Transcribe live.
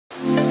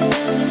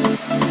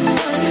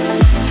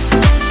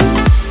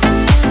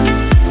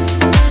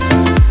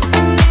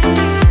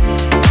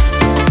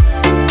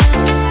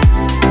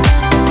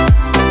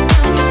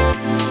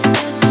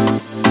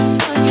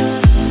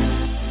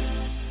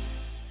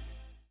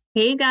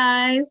Hey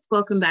guys,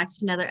 welcome back to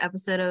another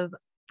episode of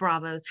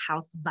Bravo's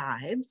House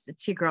Vibes.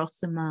 It's your girl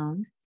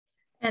Simone.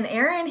 And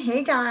Erin,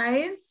 hey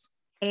guys.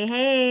 Hey,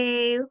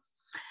 hey.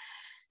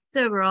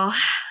 So, girl,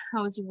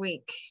 how was your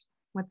week?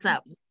 What's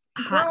up?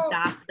 Hot Girl,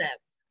 gossip.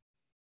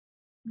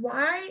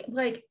 why,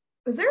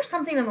 was there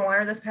something in the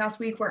water this past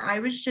week where I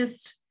was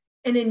just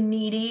in a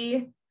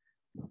needy,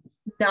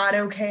 not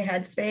okay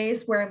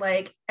headspace where,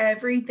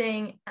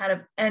 everything out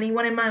of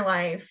anyone in my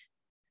life,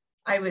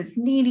 I was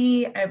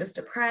needy, I was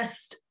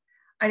depressed,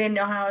 I didn't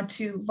know how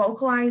to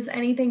vocalize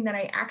anything that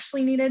I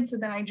actually needed. So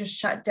then I just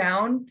shut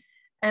down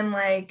and,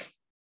 I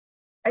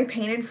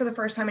painted for the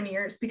first time in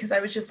years because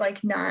I was just,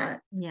 not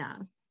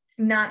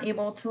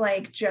able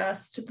to,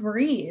 just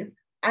breathe.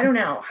 I don't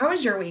know. How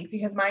was your week?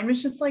 Because mine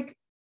was just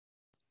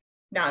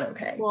not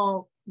okay.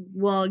 Well,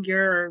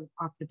 your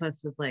octopus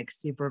was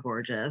super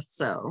gorgeous.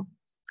 So,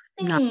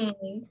 Thanks.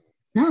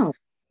 no,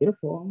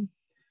 beautiful.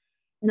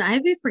 And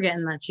I'd be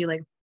forgetting that you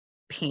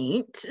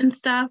paint and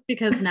stuff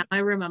because now I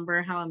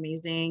remember how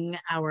amazing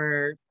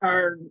our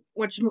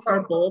bulletins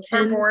boards.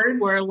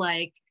 were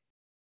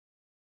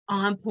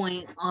on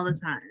point all the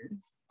time.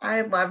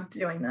 I loved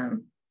doing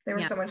them. They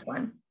were so much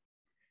fun.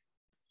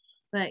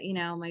 But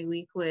my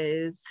week it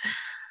was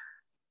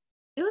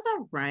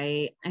all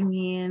right. I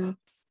mean,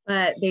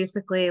 but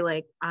basically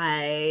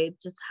I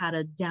just had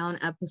a down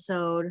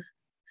episode,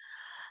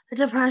 a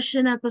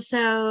depression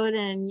episode,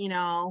 and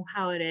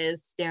how it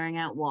is staring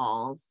at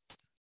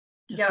walls,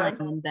 just laying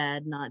in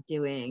bed, not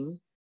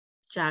doing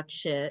jack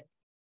shit.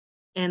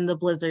 And the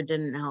blizzard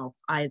didn't help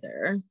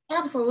either.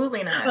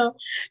 Absolutely not.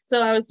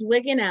 So I was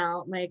wigging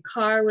out. My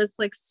car was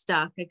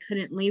stuck. I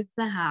couldn't leave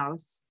the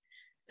house.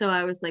 So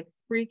I was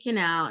freaking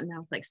out and I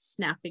was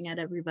snapping at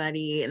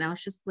everybody. And I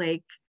was just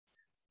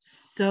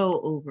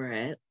so over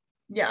it.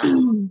 Yeah.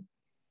 And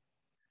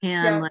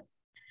and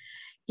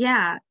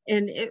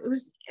it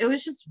was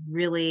just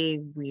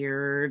really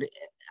weird.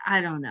 I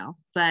don't know.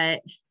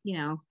 But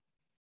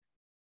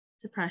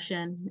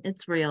depression,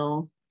 it's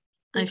real.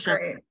 It's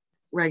great.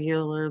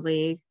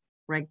 Regularly.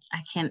 I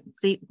can't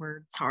say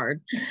words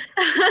hard.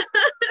 But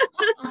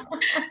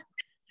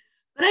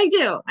I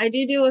do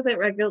with it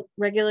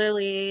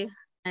regularly.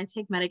 I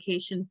take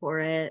medication for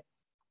it.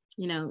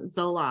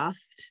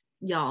 Zoloft,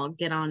 y'all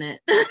get on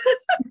it.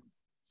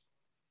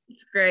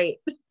 It's great.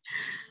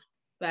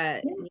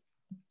 But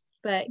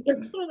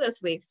it's one of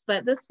those weeks.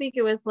 But this week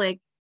it was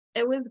it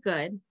was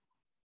good.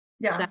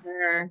 Yeah.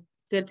 Better,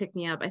 did pick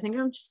me up. I think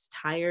I'm just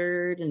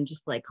tired and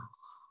just and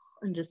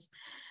just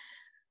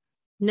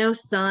no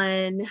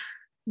sun.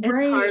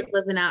 It's hard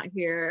living out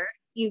here,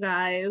 you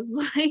guys.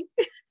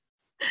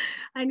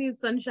 I need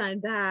sunshine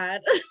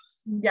bad.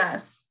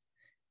 Yes.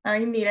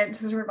 I need it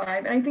to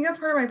survive. And I think that's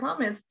part of my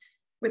problem is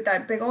with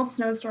that big old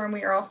snowstorm,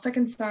 we are all stuck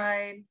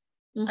inside.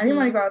 Mm-hmm. I didn't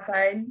want to go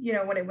outside,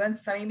 when it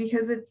was sunny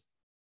because it's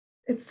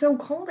so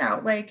cold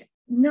out.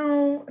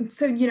 No.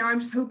 So, I'm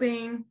just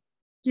hoping,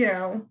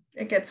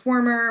 it gets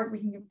warmer. We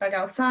can get back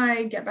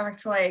outside, get back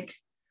to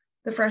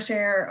the fresh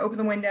air, open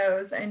the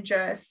windows and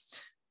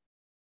just.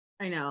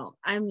 I know.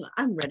 I'm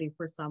ready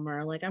for summer.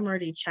 I'm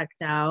already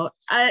checked out.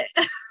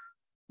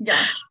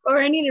 Yeah.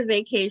 Or I need a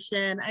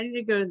vacation. I need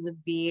to go to the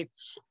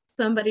beach.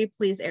 Somebody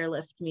please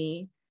airlift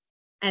me.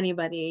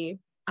 Anybody,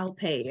 I'll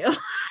pay you. Well,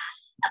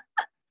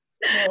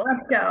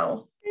 let's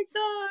go. Oh my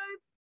God.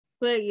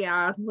 But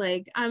yeah,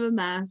 I'm a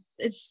mess.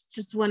 It's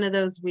just one of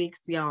those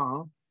weeks,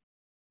 y'all.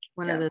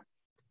 One of those.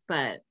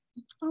 But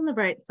on the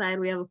bright side,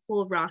 we have a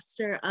full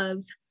roster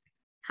of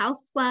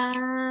housewives.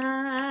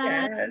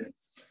 Yes.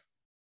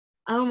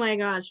 Oh my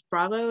gosh,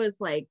 Bravo has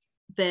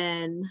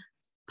been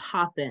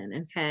popping.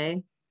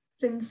 Okay.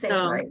 It's insane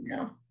right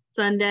now.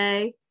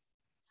 Sunday,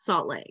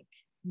 Salt Lake.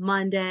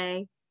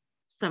 Monday,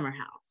 Summer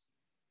House.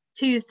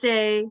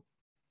 Tuesday,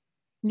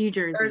 New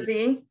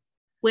Jersey.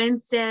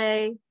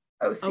 Wednesday,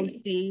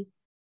 OC.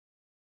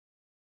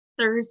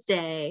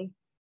 Thursday,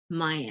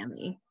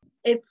 Miami.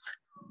 It's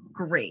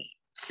great.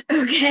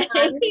 Okay.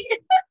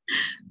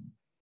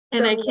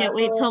 And I can't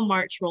wait till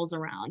March rolls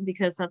around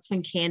because that's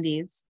when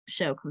Candy's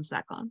show comes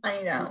back on.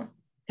 I know.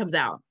 Comes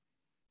out.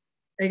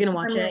 Are you going to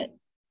watch it?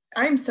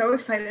 I'm so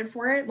excited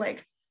for it.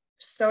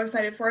 So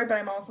excited for it. But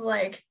I'm also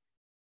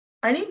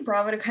I need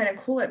Bravo to kind of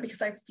cool it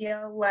because I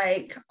feel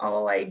like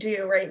all I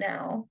do right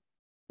now,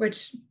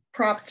 which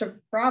props to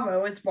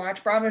Bravo, is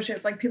watch Bravo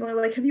shows. People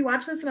are have you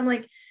watched this? And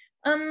I'm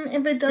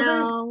if it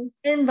doesn't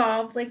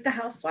involve the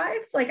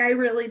housewives, I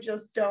really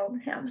just don't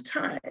have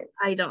time.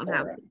 I don't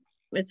have it.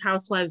 It's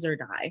housewives or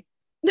die.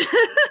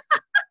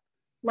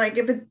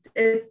 if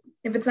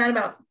it's not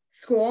about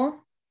school.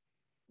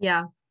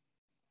 Yeah.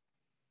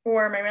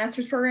 Or my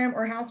master's program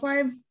or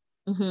housewives.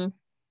 Mm-hmm.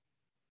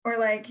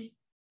 Or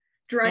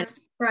direct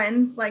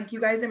friends like you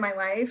guys in my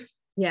life.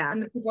 Yeah.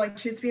 And the people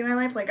choose to be in my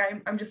life.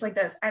 I'm just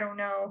this. I don't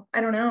know.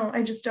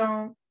 I just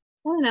don't.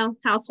 I don't know.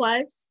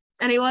 Housewives?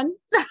 Anyone?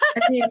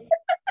 I mean,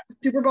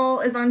 Super Bowl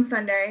is on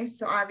Sunday.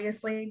 So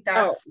obviously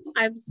that's.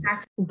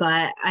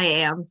 But I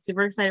am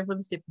super excited for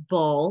the Super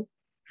Bowl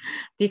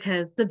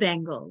because the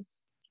Bengals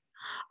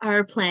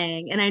are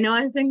playing. And I know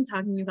I've been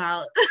talking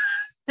about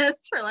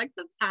this for like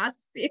the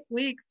past few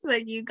weeks,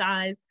 but you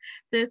guys,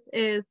 this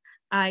is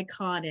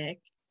iconic.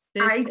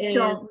 This is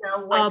don't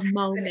know what's a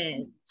moment.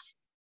 happening.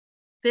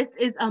 This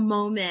is a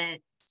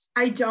moment.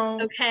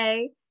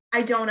 Okay.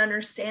 I don't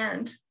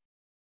understand.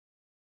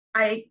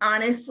 I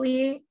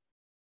honestly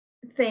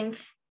think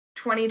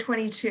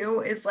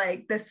 2022 is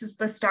like, this is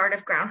the start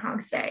of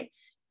Groundhog's Day.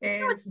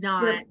 No, it's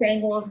not. The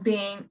Bengals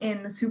being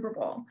in the Super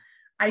Bowl.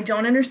 I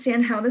don't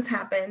understand how this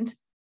happened.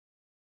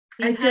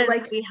 Because I feel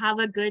like we have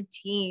a good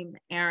team,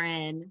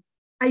 Erin.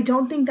 I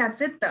don't think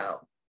that's it though.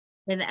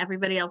 And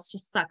everybody else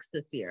just sucks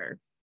this year.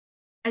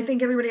 I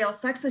think everybody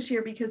else sucks this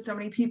year because so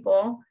many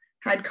people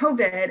had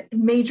COVID,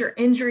 major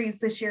injuries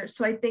this year.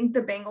 So I think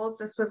the Bengals,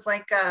 this was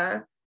like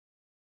a...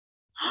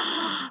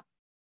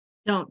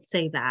 Don't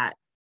say that.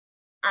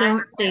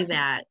 Don't say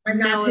that.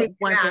 No, it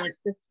wasn't.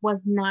 This was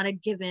not a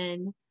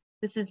given.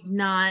 This is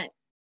not.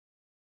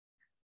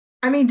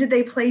 I mean, did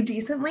they play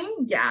decently?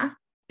 Yeah.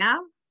 Yeah.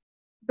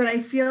 But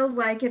I feel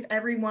like if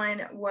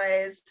everyone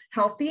was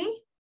healthy,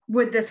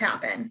 would this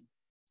happen?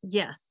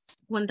 Yes.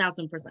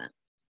 1000%.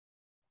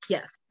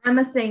 Yes. I'm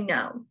going to say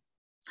no.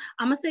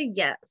 I'm going to say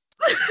yes.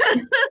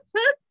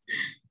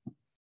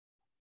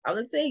 I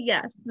would say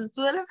yes. This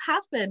would have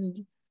happened.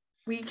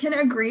 We can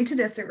agree to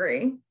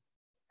disagree,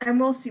 and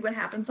we'll see what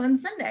happens on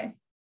Sunday.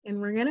 And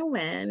we're going to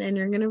win, and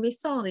you're going to be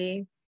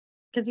salty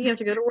because you have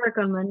to go to work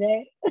on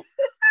Monday.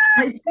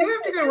 I do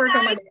have to go to work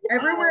on Monday.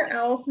 Everywhere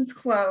else is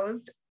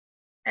closed,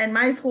 and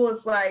my school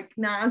is like,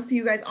 nah, I'll see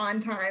you guys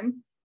on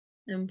time.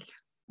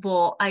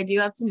 Well, I do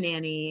have to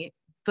nanny,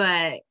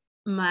 but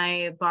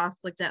my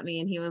boss looked at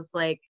me and he was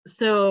like,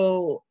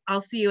 so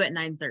I'll see you at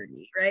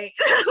 9:30, right?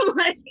 I'm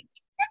like,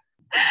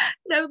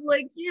 and I was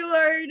like, you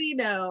already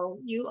know.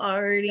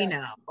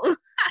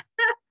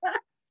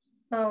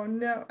 Oh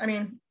no. I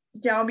mean,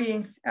 yeah, I'll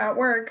be at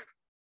work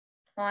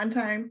on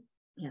time.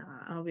 Yeah,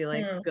 I'll be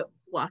like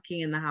walking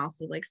in the house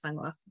with like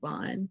sunglasses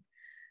on,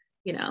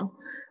 you know.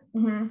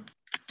 Mm-hmm.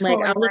 Like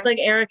totally. I'll look like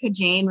Erica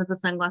Jane with the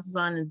sunglasses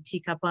on and a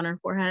teacup on her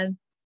forehead.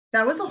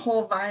 That was a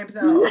whole vibe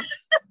though.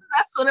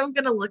 That's what I'm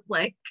gonna look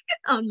like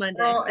on Monday.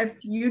 Well, if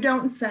you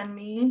don't send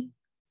me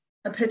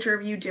a picture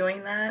of you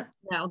doing that.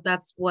 No,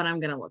 that's what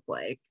I'm gonna look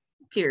like.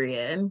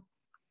 Period.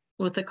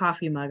 With a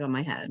coffee mug on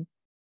my head.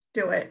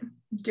 Do it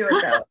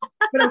though.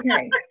 But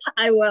okay.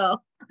 I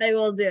will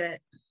do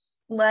it.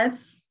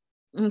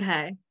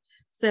 Okay.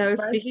 So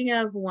speaking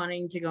of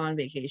wanting to go on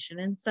vacation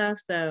and stuff,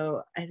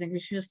 so I think we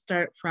should just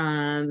start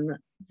from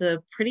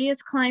the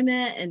prettiest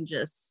climate and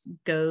just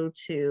go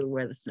to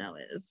where the snow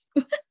is.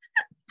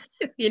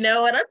 If you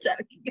know what I'm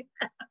talking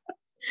about.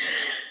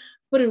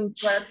 But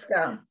let's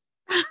go.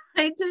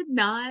 I did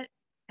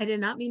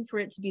not mean for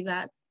it to be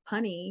that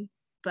punny,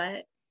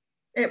 but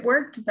it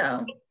worked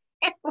though.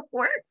 It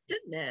worked,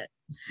 didn't it?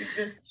 You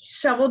just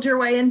shoveled your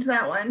way into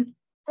that one.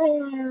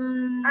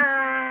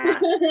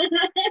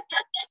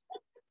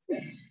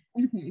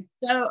 Okay,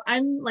 so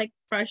I'm like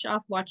fresh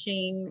off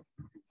watching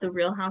The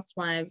Real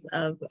Housewives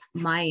of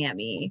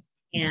Miami,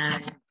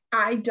 and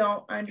I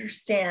don't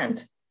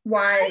understand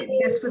why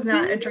this was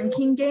not a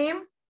drinking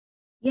game.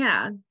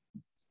 Yeah.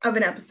 Of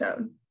an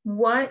episode.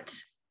 What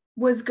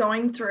was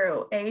going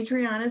through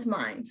Adriana's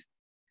mind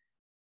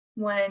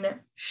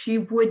when she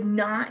would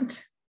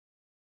not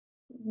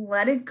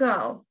let it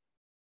go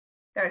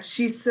that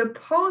she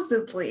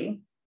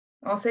supposedly,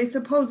 I'll say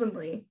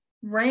supposedly,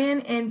 ran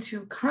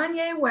into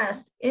Kanye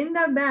West in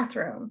the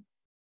bathroom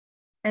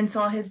and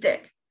saw his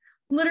dick?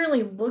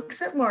 Literally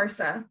looks at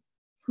Larsa,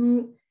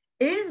 who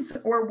is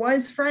or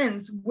was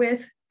friends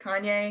with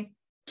Kanye,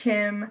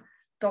 Kim,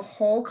 the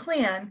whole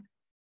clan,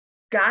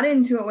 got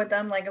into it with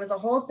them like it was a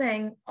whole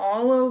thing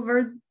all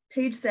over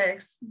page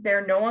 6.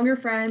 They're no longer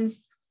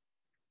friends.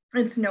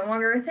 It's no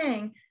longer a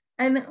thing.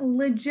 And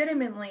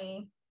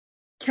legitimately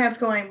kept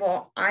going,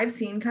 well, I've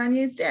seen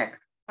Kanye's dick.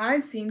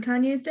 And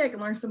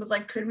Larsa was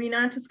like, could we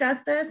not discuss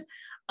this?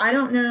 I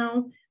don't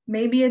know.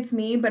 Maybe it's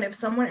me, but if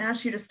someone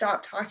asks you to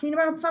stop talking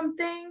about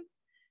something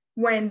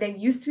when they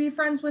used to be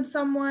friends with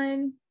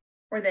someone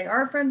or they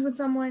are friends with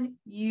someone,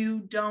 you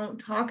don't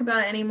talk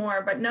about it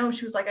anymore. But no,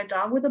 she was like a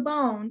dog with a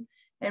bone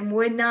and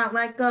would not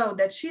let go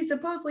that she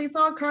supposedly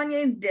saw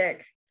Kanye's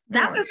dick.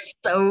 That was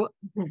so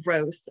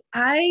gross.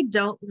 I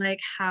don't like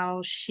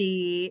how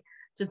she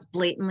just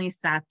blatantly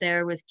sat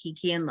there with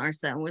Kiki and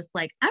Larsa and was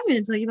like, I'm going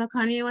to tell you about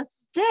Kanye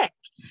West's dick.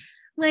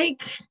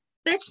 Like,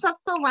 bitch,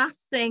 that's the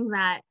last thing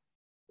that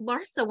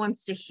Larsa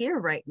wants to hear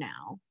right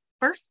now.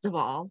 First of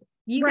all,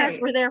 you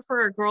guys were there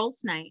for a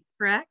girls' night,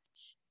 correct?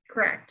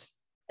 Correct.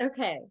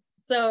 Okay,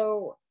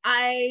 so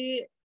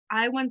I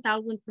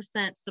 1000%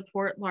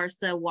 support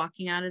Larsa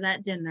walking out of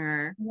that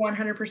dinner.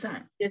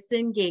 100%.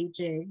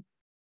 Disengaging.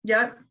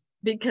 Yep.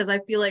 Because I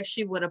feel like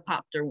she would have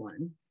popped her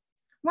one.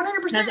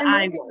 100%. As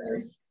I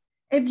was.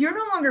 If you're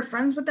no longer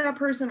friends with that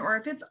person, or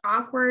if it's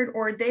awkward,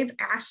 or they've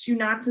asked you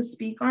not to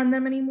speak on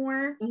them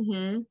anymore,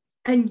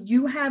 and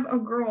you have a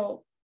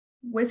girl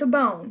with a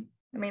bone,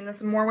 I mean,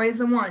 there's more ways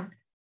than one,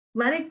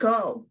 let it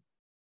go.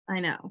 I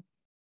know.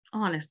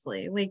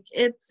 Honestly, like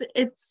it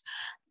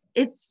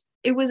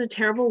was a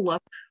terrible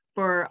look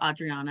for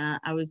Adriana,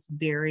 I was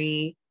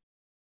very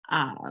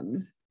I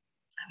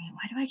mean,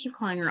 why do I keep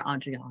calling her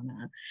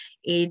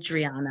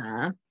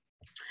Adriana,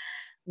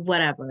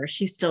 whatever,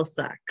 she still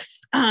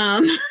sucks.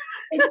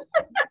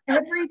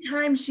 Every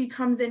time she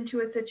comes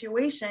into a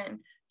situation,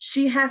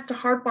 she has to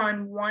harp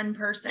on one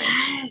person.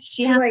 Yes,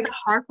 she has to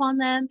harp on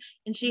them,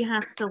 and she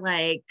has to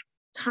like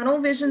tunnel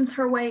visions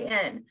her way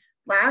in.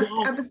 Last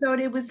episode,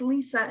 it was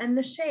Lisa and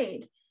the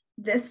Shade.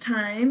 This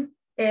time,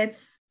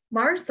 it's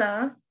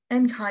Larsa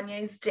and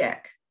Kanye's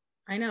dick.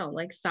 I know,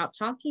 like, stop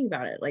talking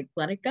about it. Like,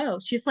 let it go.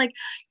 She's like,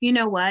 you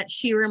know what?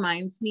 She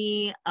reminds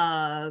me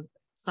of,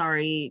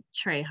 sorry,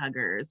 Trey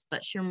Huggers,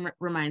 but she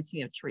reminds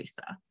me of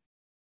Teresa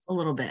a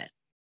little bit.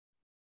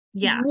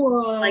 Yeah.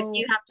 Whoa. Like,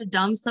 you have to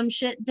dumb some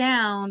shit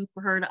down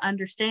for her to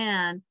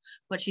understand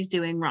what she's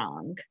doing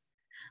wrong.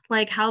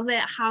 Like how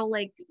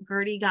like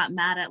Gertie got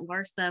mad at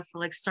Larsa for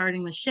like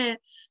starting the shit.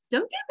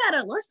 Don't get mad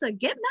at Larsa.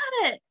 Get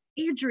mad at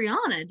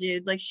Adriana,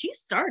 dude. Like, she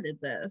started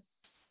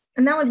this.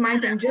 And that was my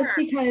thing, just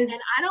because.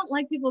 And I don't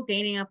like people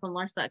gaining up on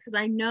Larsa, because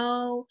I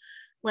know,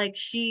 like,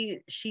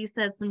 she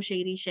said some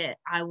shady shit.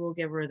 I will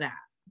give her that.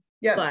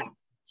 Yeah. But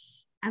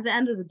at the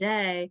end of the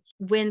day,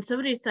 when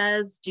somebody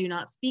says, do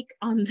not speak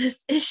on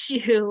this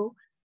issue,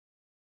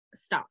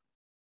 stop.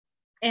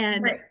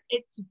 And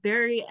it's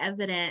very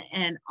evident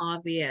and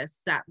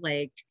obvious that,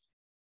 like,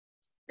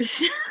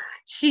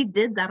 she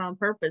did that on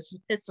purpose to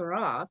piss her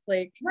off.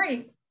 Like,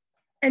 right.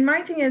 And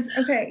my thing is,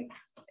 okay,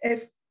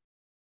 if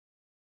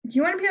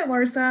you want to be at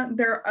Larsa,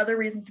 there are other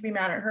reasons to be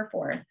mad at her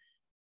for.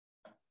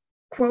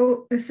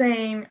 Quote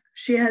saying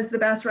she has the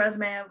best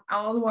resume of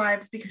all the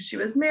wives because she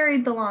was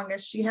married the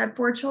longest. She had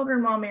 4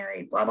 children while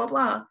married, blah, blah,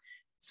 blah.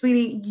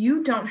 Sweetie,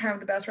 you don't have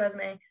the best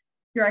resume.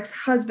 Your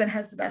ex-husband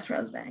has the best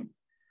resume.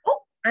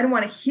 Oh, I don't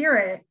want to hear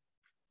it,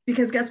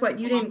 because guess what?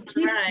 You didn't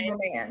keep your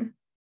man.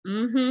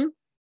 Mm-hmm.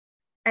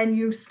 And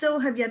you still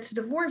have yet to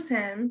divorce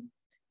him.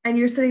 And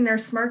you're sitting there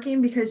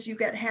smirking because you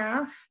get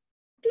half.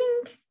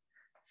 Ding.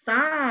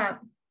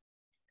 Stop.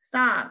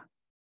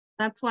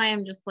 That's why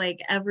I'm just like,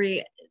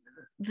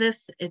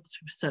 it's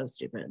so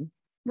stupid.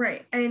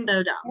 Right. And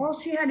so dumb. All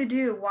she had to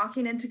do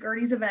walking into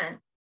Gertie's event,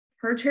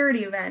 her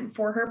charity event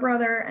for her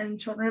brother and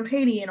children of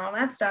Haiti and all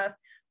that stuff,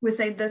 was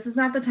say, this is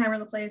not the time or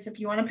the place. If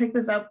you want to pick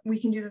this up,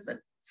 we can do this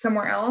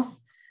somewhere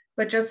else.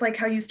 But just like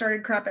how you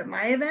started crap at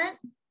my event,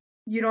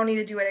 you don't need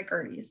to do it at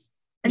Gertie's.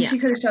 And she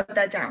could have shut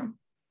that down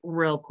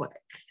real quick.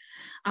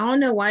 I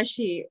don't know why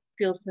she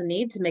feels the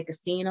need to make a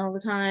scene all the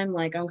time.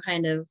 Like, I'm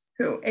kind of...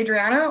 Who,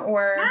 Adriana?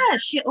 Or... Yeah,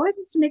 she always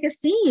has to make a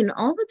scene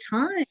all the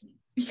time.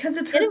 Because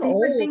it's her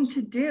favorite thing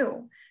to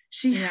do.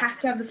 She has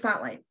to have the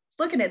spotlight.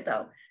 Look at it,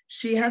 though.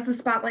 She has the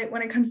spotlight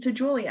when it comes to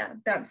Julia,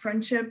 that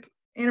friendship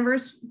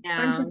anniversary,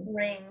 friendship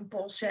ring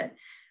bullshit,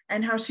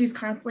 and how she's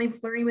constantly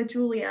flirting with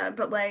Julia,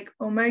 but like,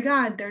 oh my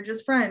God, they're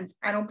just friends.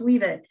 I don't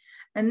believe it.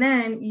 And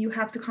then you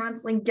have to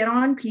constantly get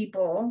on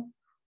people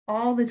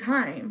all the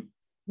time.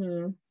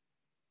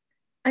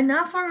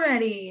 Enough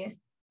already.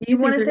 You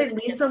want to say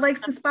Lisa likes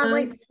the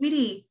spotlight?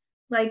 Sweetie,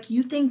 like,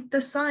 you think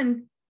the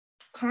sun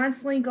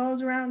constantly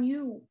goes around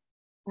you.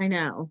 I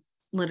know,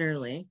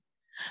 literally.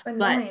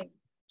 But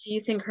do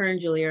you think her and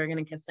Julia are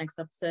going to kiss next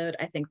episode?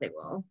 I think they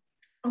will.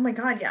 Oh my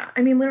God, yeah.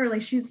 I mean, literally,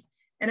 she's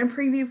in a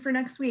preview for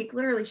next week.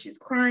 Literally, she's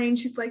crying.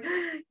 She's like,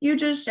 you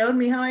just showed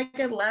me how I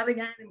could love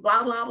again, and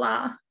blah, blah,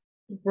 blah.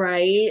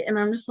 Right. And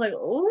I'm just like,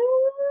 oh.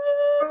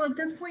 Well, at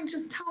this point,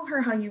 just tell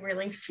her how you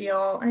really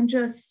feel, and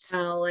just...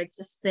 Oh, like,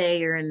 just say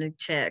you're into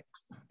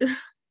chicks.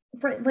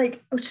 But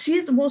like,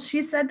 she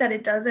said that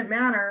it doesn't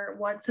matter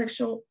what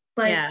sexual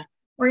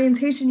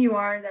orientation you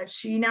are, that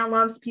she now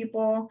loves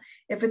people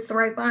if it's the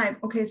right vibe.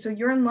 Okay, so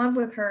you're in love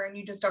with her and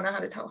you just don't know how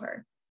to tell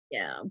her.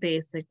 Yeah,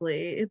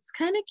 basically. It's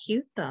kind of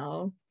cute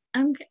though.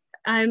 But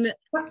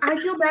I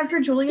feel bad for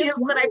Julia's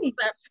wife.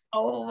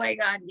 Oh my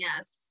God,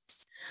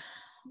 yes.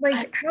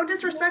 Like, how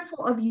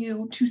disrespectful of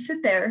you to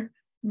sit there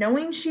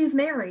knowing she's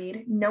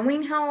married,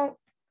 knowing how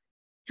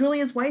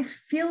Julia's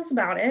wife feels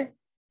about it,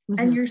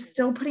 and you're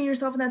still putting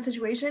yourself in that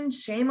situation.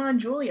 Shame on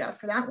Julia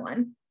for that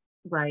one.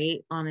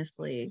 Right.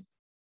 Honestly,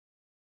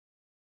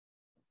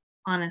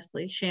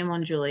 shame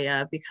on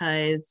Julia,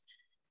 because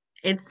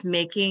it's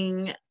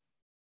making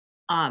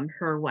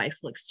her wife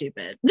look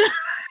stupid.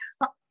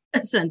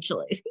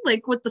 Essentially,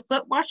 like with the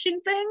foot washing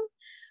thing.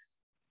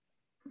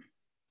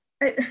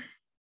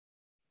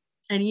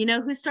 And you know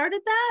who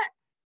started that?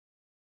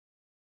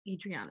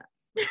 Adriana.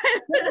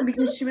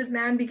 Because she was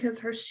mad because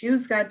her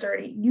shoes got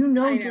dirty. You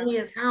know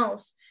Julia's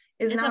house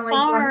is not like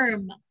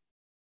farm.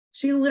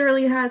 She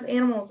literally has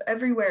animals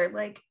everywhere.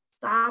 Like,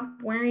 stop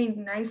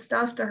wearing nice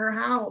stuff to her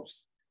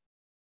house.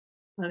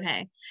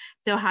 Okay,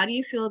 so how do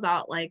you feel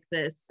about like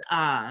this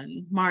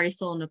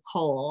Marisol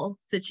Nicole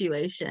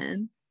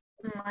situation?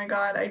 Oh my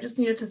God, I just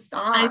needed to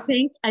stop. I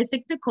think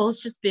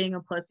Nicole's just being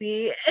a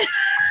pussy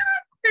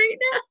right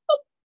now.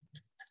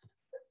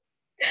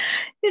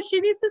 Because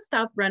she needs to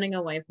stop running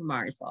away from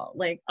Marisol.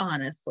 Like,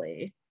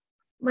 honestly.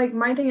 Like,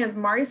 my thing is,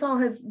 Marisol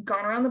has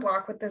gone around the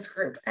block with this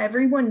group.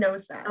 Everyone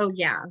knows that. Oh,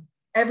 yeah.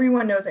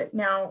 Everyone knows it.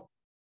 Now,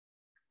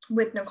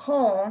 with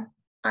Nicole,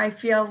 I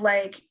feel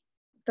like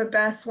the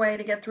best way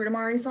to get through to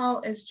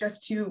Marisol is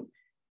just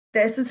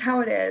this is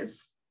how it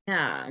is.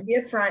 Yeah. Be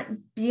upfront,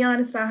 be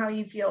honest about how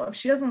you feel. If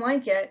she doesn't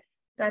like it,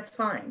 that's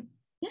fine.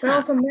 Yeah. But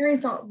also,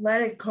 Marisol,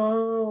 let it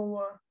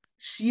go.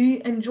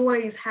 She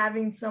enjoys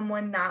having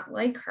someone not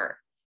like her.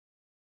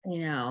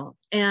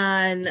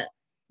 And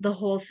the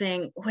whole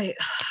thing, wait,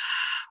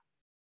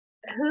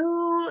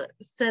 who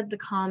said the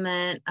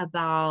comment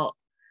about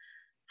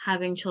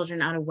having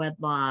children out of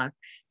wedlock?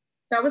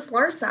 That was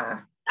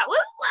Larsa. That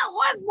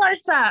was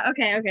Larsa.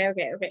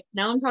 Okay.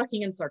 Now I'm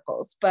talking in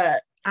circles,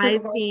 but I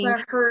think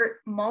that hurt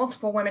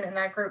multiple women in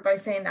that group by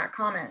saying that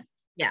comment.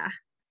 Yeah.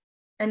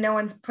 And no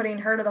one's putting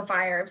her to the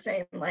fire of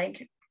saying,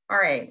 like, all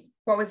right,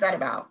 what was that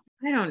about?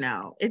 I don't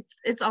know.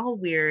 It's all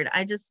weird.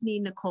 I just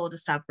need Nicole to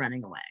stop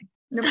running away.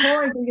 Nicole,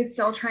 I think, is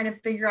still trying to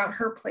figure out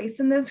her place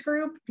in this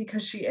group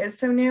because she is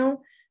so new.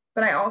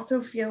 But I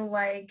also feel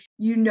like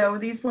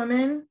these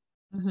women,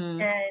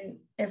 and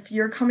if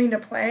you're coming to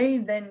play,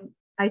 then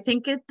I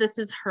think this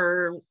is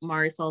her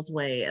Marisol's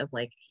way of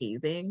like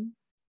hazing.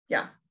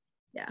 Yeah.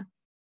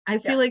 I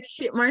feel like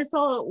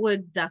Marisol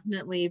would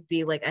definitely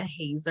be like a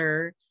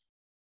hazer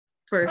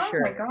for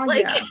sure. Oh my God,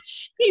 like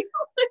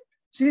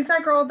she's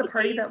that girl at the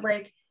party that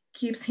like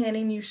keeps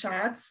handing you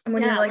shots, and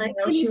when you're like,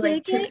 no, she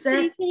like tips it.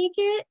 Can you take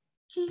it?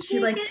 She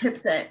like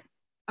tips it.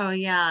 Oh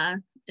yeah,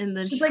 and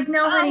then she's like,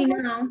 no, honey,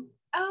 no.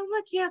 Oh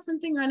look, yeah,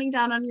 something running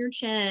down on your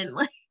chin,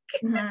 like.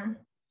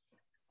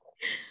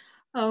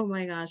 Oh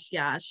my gosh,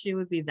 yeah, she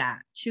would be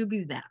that. She would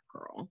be that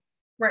girl.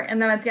 Right,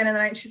 and then at the end of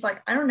the night, she's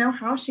like, I don't know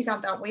how she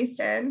got that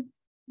wasted.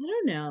 I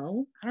don't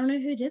know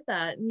who did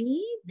that.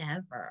 Me,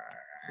 never.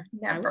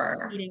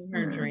 Eating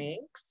her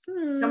drinks.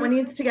 Someone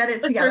needs to get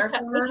it together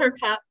with her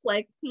cup.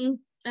 Like, I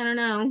don't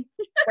know.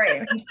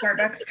 Right, her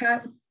Starbucks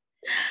cup.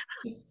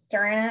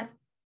 Stirring it.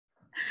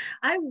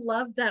 I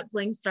love that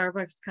bling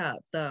Starbucks cup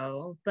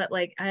though, but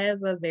like I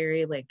have a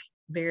very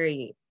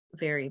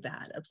very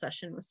bad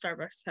obsession with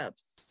Starbucks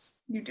cups.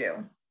 You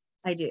do.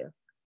 I do.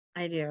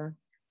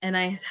 And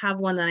I have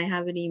one that I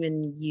haven't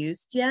even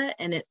used yet,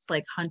 and it's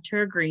like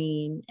hunter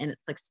green, and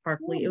it's like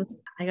sparkly.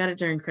 I got it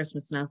during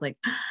Christmas, and I was like,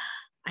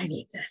 I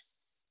need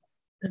this.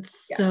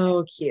 It's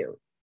so cute.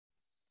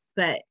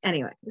 But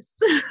anyways,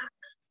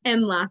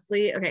 and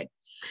lastly, okay,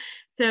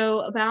 so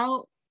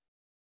about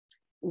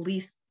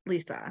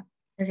Lisa.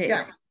 Okay,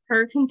 so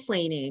her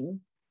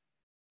complaining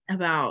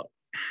about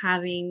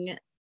having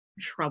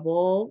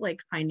trouble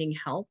like finding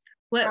help.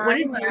 What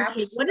is your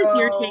take? What is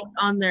your take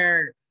on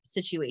their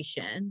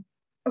situation?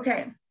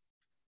 Okay,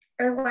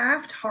 I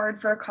laughed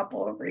hard for a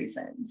couple of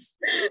reasons.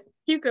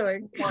 Keep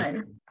going.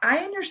 One, I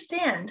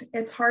understand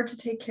it's hard to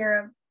take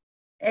care of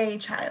a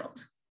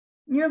child.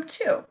 You have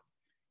two.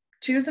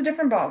 Two is a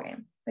different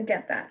ballgame. I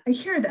get that. I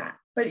hear that.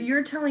 But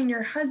you're telling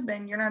your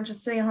husband you're not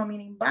just sitting home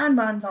eating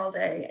bonbons all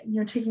day and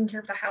you're taking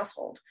care of the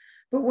household.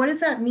 But what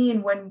does that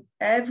mean when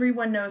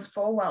everyone knows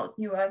full well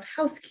you have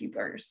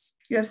housekeepers?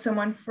 You have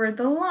someone for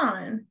the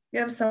lawn.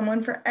 You have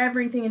someone for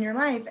everything in your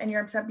life, and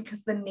you're upset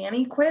because the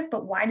nanny quit.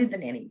 But why did the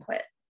nanny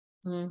quit?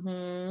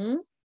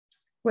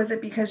 Was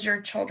it because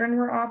your children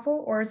were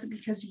awful, or is it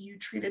because you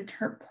treated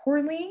her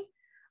poorly?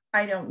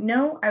 I don't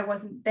know. I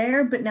wasn't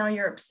there, but now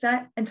you're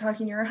upset and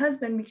talking to your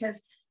husband because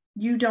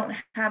you don't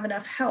have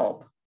enough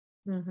help.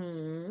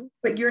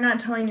 But you're not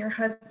telling your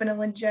husband a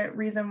legit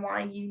reason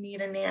why you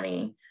need a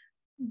nanny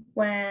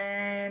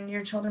when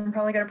your children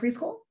probably go to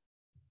preschool.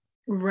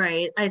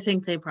 Right. I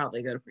think they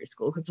probably go to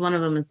preschool because one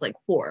of them is like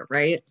 4,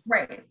 right?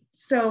 Right.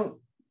 So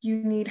you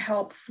need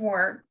help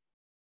for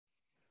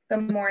the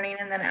morning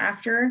and then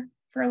after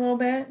for a little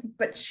bit,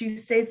 but she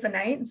stays the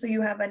night. So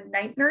you have a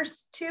night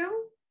nurse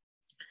too.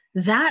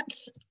 That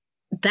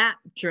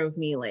drove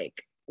me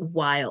like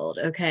wild.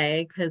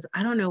 Okay. Cause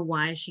I don't know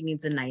why she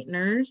needs a night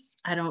nurse.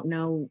 I don't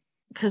know.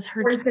 Cause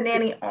is the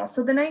nanny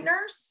also the night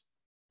nurse?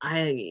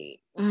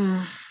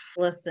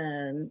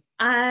 Listen,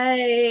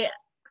 I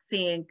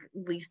think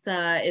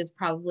Lisa is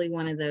probably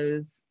one of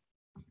those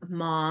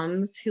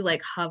moms who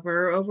like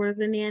hover over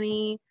the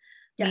nanny.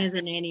 Me as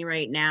a nanny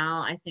right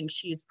now, I think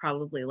she's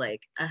probably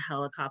like a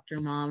helicopter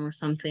mom or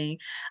something.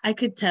 I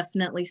could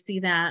definitely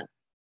see that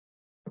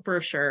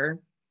for sure.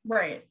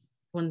 Right.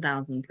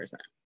 1000%.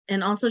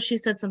 And also she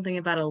said something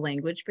about a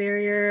language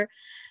barrier.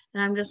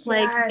 And I'm just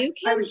like, you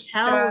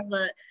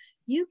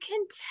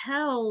can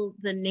tell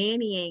the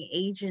nannying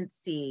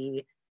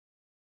agency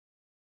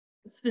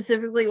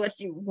specifically what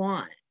you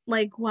want.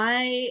 Like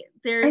why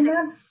and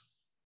that's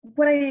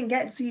what I didn't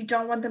get. So you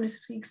don't want them to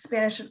speak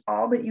Spanish at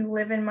all, but you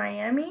live in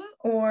Miami,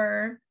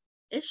 or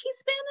is she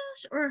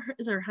Spanish, or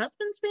is her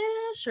husband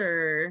Spanish,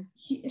 or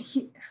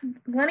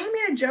Lenny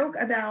made a joke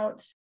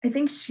about, I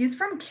think she's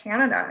from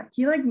Canada.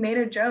 He like made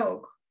a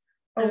joke.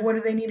 Oh, what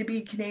do they need to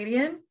be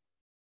Canadian?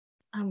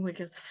 I'm weak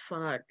as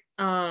fuck.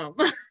 But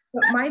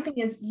my thing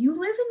is, you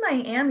live in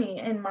Miami.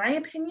 In my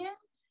opinion,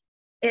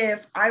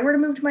 if I were to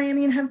move to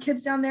Miami and have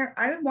kids down there,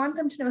 I would want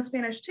them to know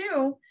Spanish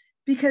too,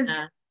 because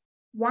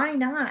why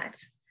not?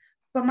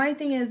 But my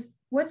thing is,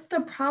 what's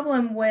the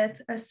problem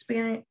with a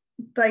Spanish,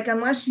 like,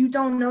 unless you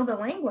don't know the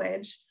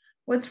language,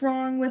 What's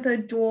wrong with a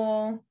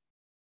dual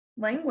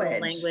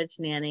language? Language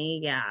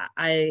nanny. Yeah,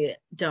 I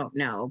don't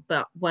know.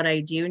 But what I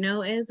do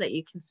know is that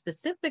you can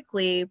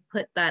specifically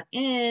put that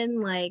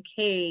in, like,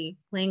 hey,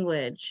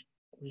 language,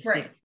 we speak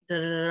Right. da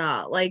da da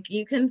da. Like,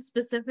 you can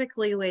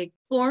specifically like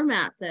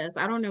format this.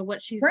 I don't know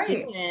what she's Right.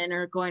 doing,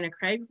 or going to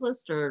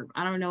Craigslist, or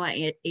I don't know what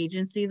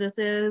agency this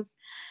is.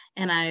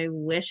 And I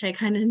wish I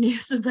kind of knew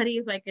somebody,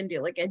 if I can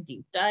do like a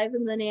deep dive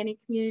in the nanny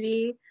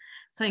community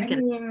so I can I get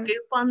a mean,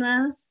 scoop on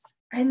this.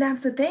 and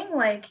that's the thing,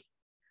 like,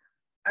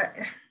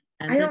 And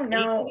I the don't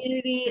nanny know.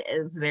 community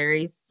is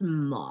very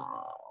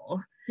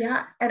small.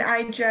 Yeah.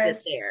 And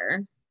Get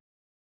there.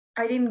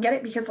 I didn't get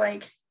it because,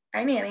 like,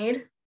 I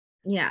nannied.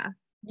 Yeah.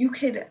 You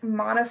could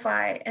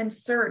modify and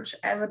search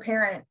as a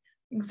parent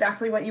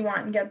exactly what you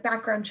want and get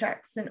background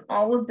checks and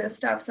all of this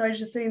stuff. So I was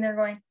just sitting there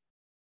going,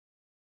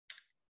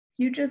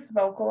 you just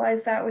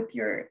vocalize that with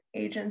your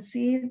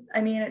agency.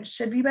 I mean, it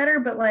should be better,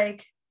 but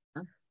like,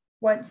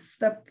 what's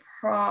the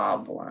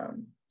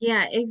problem?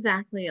 Yeah,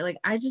 exactly. Like,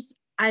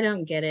 I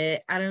don't get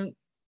it. I don't,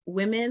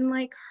 women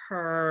like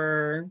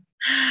her.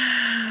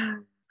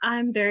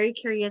 I'm very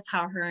curious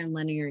how her and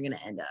Lenny are going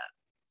to end up,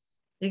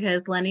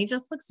 because Lenny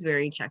just looks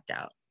very checked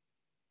out,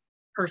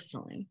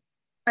 personally.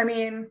 I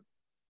mean,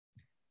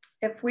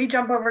 if we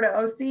jump over to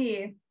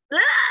OC,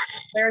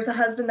 there's a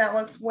husband that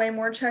looks way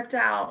more checked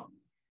out.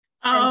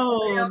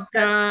 Oh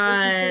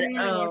God.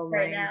 Oh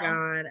my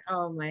God.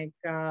 Oh my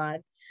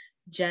God.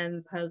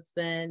 Jen's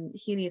husband,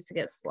 he needs to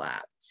get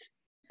slapped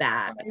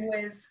bad.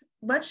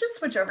 Let's just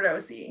switch over to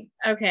OC.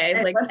 Okay,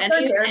 And like let's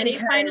start there, any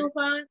because final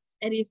thoughts?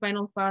 Any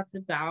final thoughts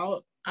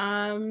about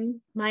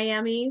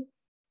Miami?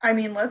 I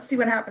mean, let's see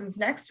what happens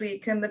next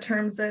week in the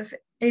terms of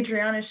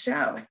Adriana's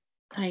show.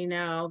 I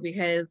know,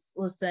 because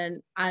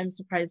listen, I'm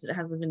surprised it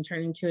hasn't been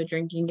turned into a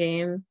drinking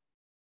game.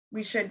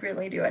 We should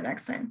really do it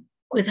next time.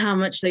 With how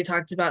much they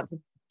talked about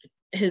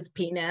his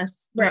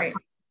penis, right?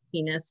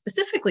 Penis,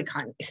 specifically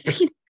Kanye's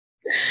penis.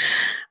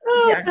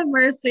 Oh, yeah. Have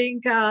mercy,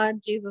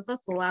 God, Jesus,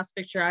 that's the last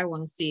picture I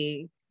want to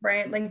see.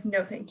 Right? Like,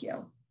 no, thank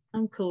you.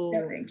 I'm cool.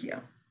 No, thank you.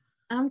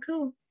 I'm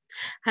cool.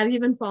 Have you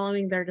been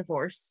following their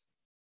divorce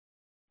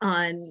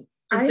on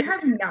Instagram? I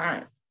have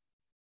not.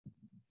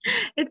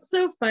 It's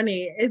so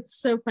funny. It's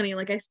so funny.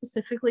 Like, I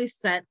specifically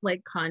set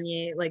like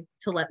Kanye, like,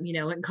 to let me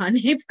know when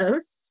Kanye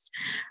posts,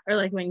 or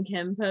like when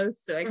Kim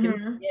posts, so I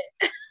can see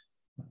it.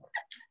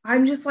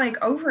 I'm just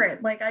like over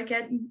it. Like, I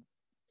get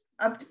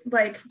up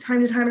like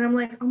time to time and I'm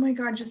like, oh my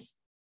God, just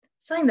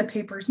sign the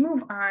papers,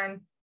 move on.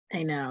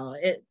 I know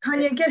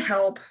Kanye, get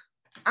help.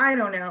 I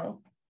don't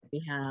know.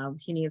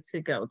 He needs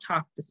to go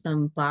talk to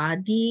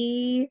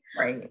somebody.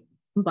 Right.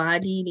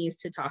 Somebody needs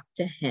to talk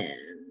to him.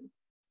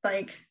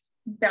 Like,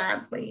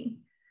 badly.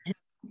 His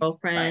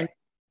girlfriend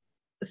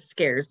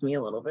scares me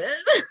a little bit.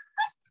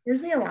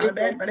 Scares me a lot of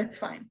it, but it's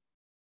fine.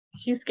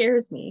 She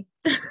scares me.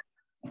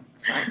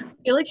 It's fine.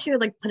 I feel like she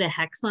would like put a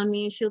hex on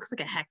me. She looks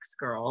like a hex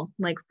girl,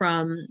 like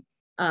from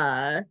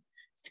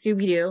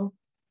Scooby-Doo.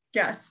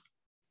 Yes.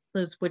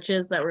 Those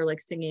witches that were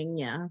like singing.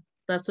 Yeah,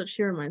 that's what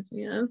she reminds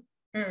me of.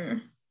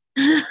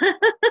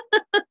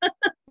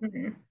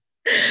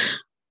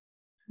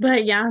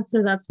 But yeah,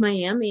 so that's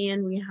Miami,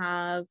 and we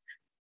have,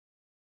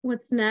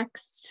 what's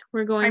next?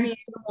 We're going to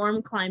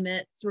warm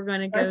climates. We're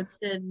going to go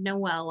to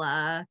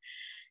Noella,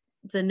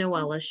 the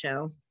Noella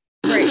show.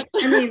 Right.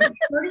 I mean,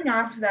 starting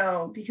off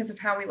though, because of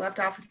how we left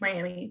off with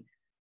Miami,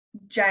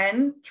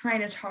 Jen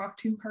trying to talk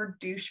to her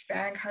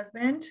douchebag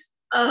husband.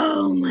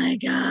 Oh my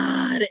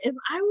God. If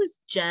I was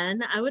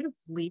Jen, I would have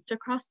leaped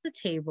across the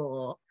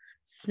table,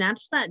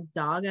 snatched that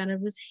dog out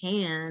of his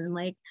hand.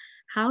 Like,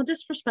 how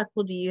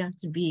disrespectful do you have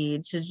to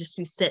be to just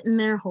be sitting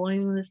there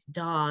holding this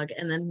dog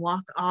and then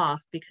walk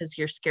off because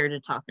you're scared to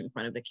talk in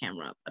front of the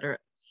camera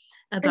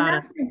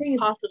about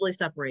possibly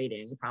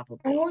separating,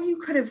 probably. All you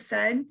could have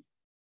said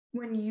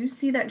when you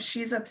see that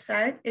she's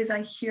upset is,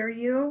 I hear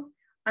you.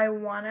 I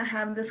want to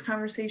have this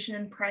conversation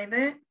in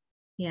private.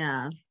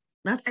 Yeah,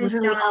 that's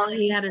literally all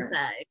he had to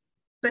say.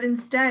 But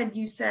instead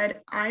you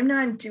said, I'm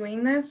not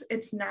doing this.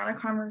 It's not a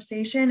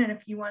conversation. And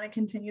if you want to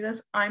continue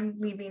this, I'm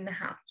leaving the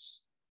house.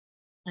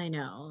 I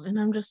know. And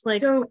I'm just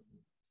like, so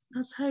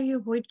that's how you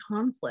avoid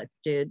conflict,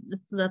 dude.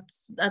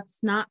 That's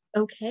not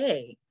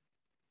okay.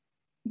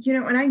 You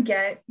know, and I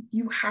get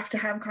you have to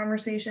have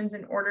conversations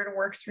in order to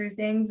work through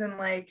things, and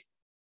like,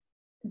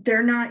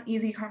 they're not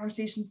easy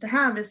conversations to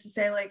have, is to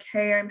say like,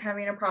 hey, I'm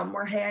having a problem,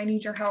 or hey, I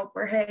need your help,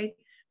 or hey,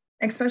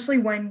 especially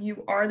when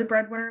you are the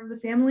breadwinner of the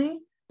family,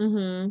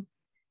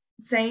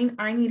 saying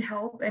I need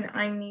help and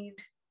I need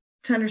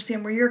to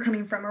understand where you're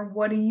coming from, or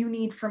what do you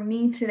need from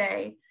me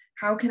today?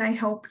 How can I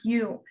help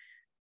you?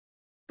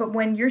 But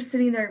when you're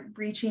sitting there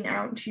reaching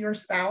out to your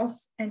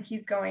spouse and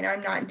he's going,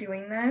 I'm not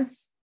doing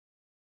this.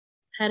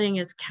 Petting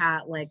his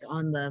cat like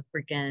on the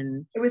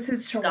freaking, it was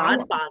his chihuahua.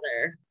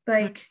 Godfather.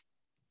 Like,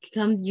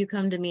 you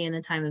come to me in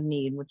a time of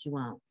need, what you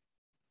want.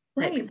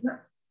 Right.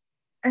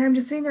 And I'm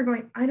just sitting there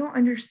going, I don't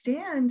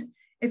understand.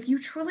 If you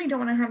truly don't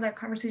want to have that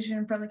conversation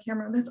in front of the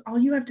camera, that's all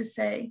you have to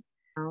say.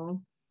 Oh.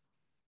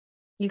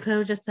 You could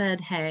have just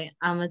said, hey,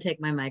 I'm going to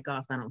take my mic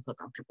off. I don't feel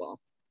comfortable.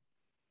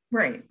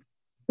 Right.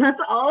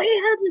 That's all he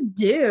had to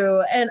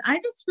do. And I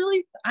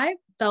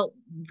felt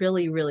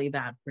really, really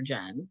bad for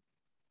Jen.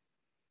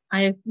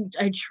 I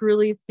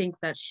truly think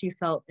that she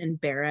felt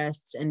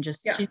embarrassed and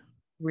just, Yeah. she's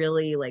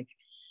really like,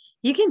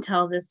 you can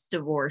tell this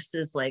divorce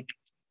is like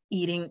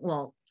eating,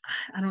 well,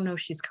 I don't know if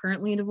she's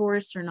currently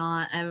divorced or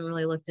not. I haven't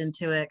really looked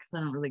into it because I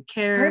don't really I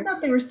care.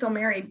 thought they were still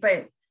married,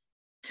 but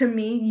to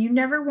me, you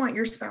never want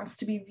your spouse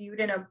to be viewed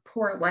in a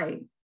poor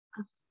light,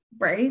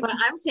 right? But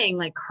I'm saying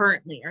like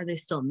currently, are they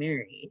still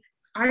married?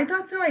 I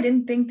thought so. I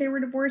didn't think they were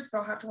divorced, but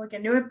I'll have to look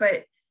into it.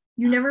 But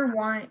you never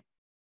want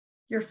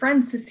your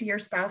friends to see your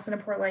spouse in a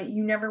poor light.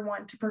 You never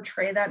want to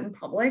portray that in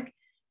public,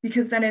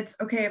 because then it's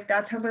okay, if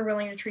that's how they're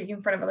willing to treat you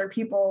in front of other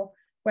people,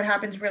 what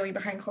happens really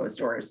behind closed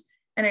doors?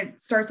 And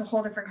it starts a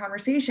whole different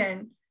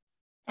conversation.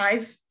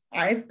 I've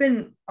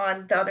been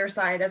on the other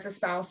side as a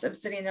spouse of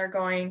sitting there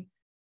going,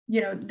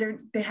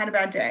 they had a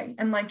bad day,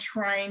 and like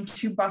trying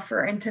to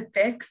buffer and to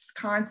fix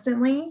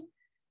constantly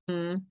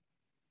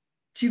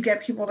to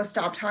get people to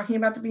stop talking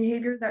about the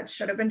behavior that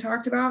should have been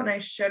talked about. And I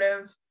should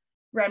have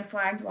red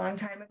flagged a long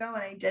time ago,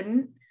 and I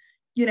didn't,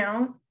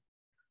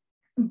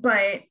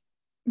 but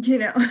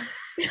I'm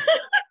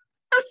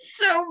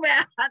so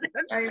mad.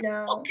 I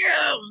know. Like,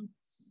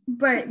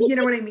 but you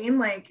know what I mean?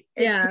 Like,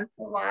 it yeah, takes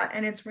a lot,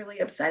 and it's really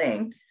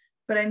upsetting.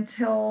 But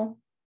until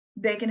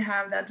they can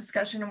have that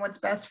discussion and what's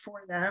best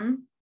for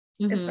them,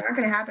 it's not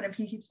going to happen if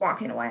he keeps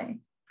walking away,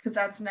 because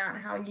that's not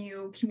how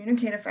you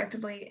communicate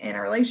effectively in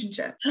a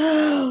relationship.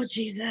 Oh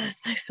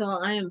Jesus,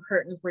 I am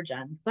hurting for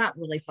Jen. That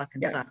really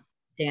fucking sucked.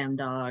 Damn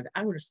dog.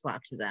 I would have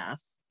slapped his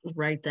ass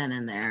right then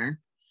and there.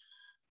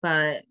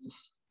 But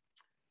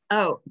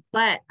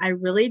I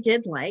really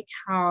did like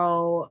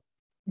how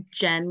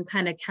Jen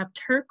kind of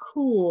kept her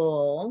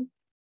cool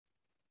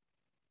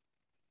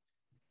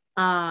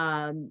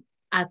at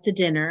the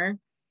dinner.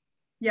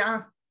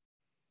 Yeah.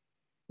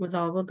 With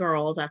all the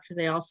girls after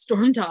they all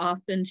stormed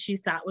off, and she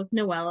sat with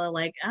Noella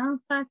like, oh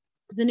fuck,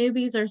 the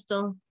newbies are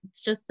still,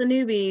 it's just the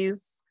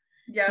newbies.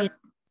 Yeah.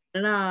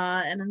 And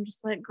I'm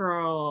just like,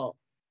 girl,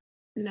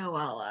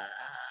 Noella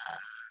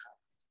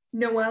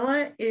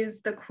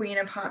is the queen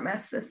of hot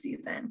mess this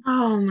season.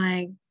 Oh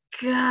my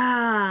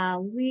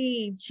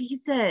golly,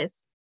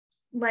 Jesus.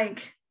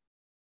 Like,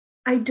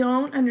 I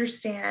don't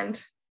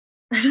understand.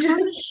 How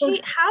does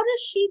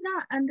she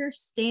not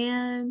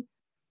understand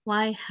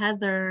why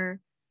Heather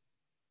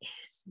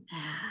is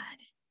mad?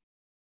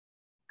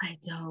 I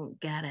don't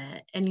get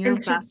it. And your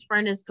best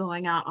friend is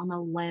going out on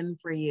a limb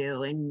for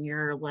you, and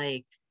you're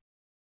like,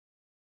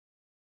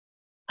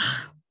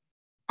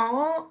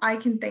 all I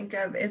can think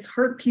of is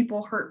hurt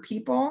people.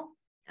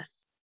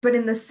 Yes. But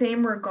in the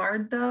same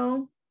regard,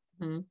 though,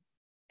 in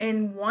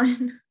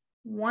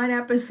one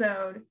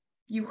episode,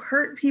 you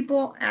hurt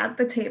people at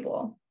the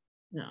table.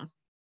 No.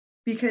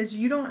 Because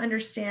you don't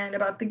understand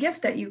about the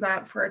gift that you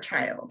got for a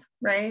child,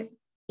 right?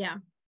 Yeah.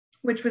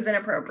 Which was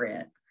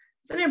inappropriate.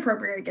 It's an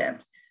inappropriate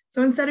gift.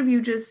 So instead of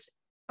you just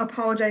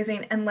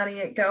apologizing and letting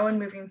it go and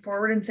moving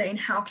forward and saying,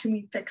 how can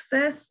we fix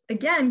this?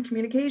 Again,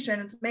 communication,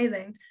 it's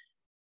amazing.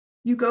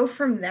 You go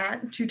from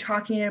that to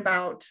talking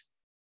about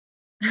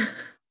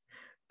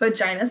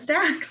vagina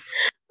stacks.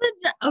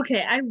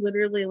 Okay, I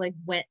literally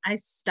I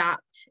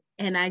stopped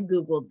and I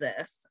Googled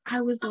this.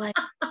 I was like,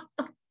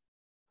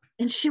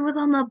 and she was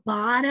on the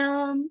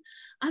bottom.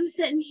 I'm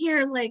sitting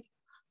here like,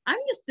 I'm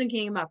just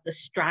thinking about the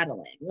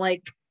straddling.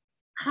 Like,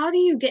 how do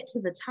you get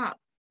to the top?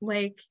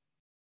 Like,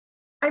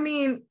 I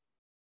mean,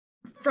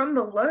 from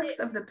the looks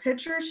of the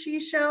picture she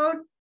showed,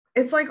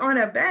 it's like on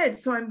a bed.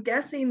 So I'm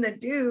guessing the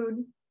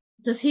dude.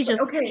 Does he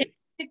just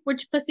pick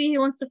which pussy he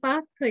wants to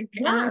fuck? Like,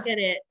 yeah. I don't get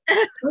it.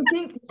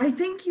 I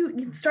think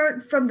you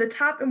start from the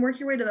top and work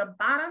your way to the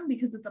bottom,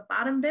 because it's a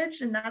bottom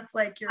bitch, and that's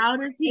like your. How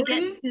does he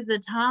get to the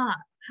top?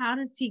 How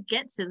does he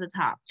get to the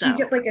top? Do you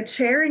get like a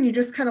chair and you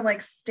just kind of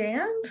like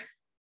stand?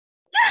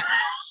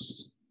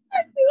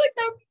 I feel like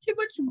that would be too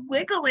much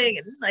wiggling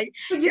and like.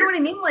 You know what I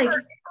mean? Like,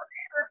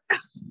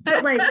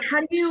 but like,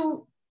 how do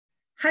you?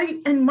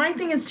 And my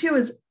thing is too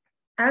is,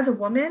 as a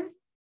woman.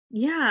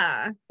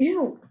 Yeah.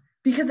 Ew.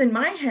 Because in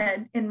my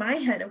head,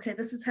 okay,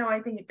 this is how I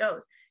think it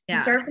goes. Yeah.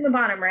 You start from the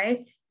bottom,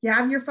 right? You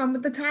have your fun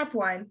with the top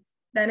one,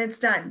 then it's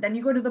done. Then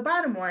you go to the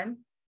bottom one,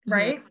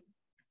 right? Mm-hmm.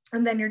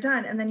 And then you're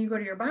done. And then you go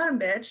to your bottom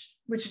bitch,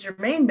 which is your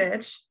main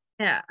bitch.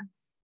 Yeah.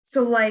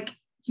 So like,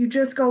 you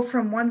just go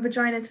from one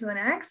vagina to the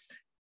next.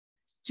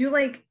 Do you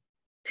like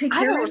take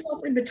care of yourself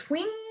in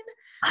between?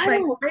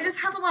 I just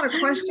have a lot of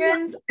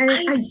questions, and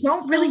I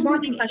don't really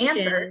want the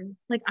answer.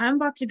 Like, I'm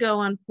about to go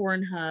on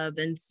Pornhub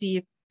and see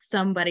if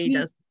somebody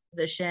does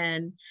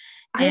position.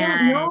 I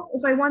don't know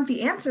if I want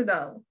the answer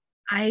though.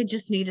 I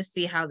just need to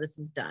see how this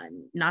is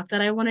done. Not that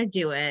I want to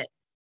do it.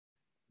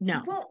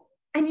 No. Well,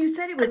 and you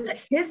said it was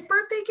his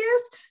birthday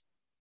gift?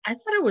 I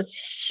thought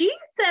she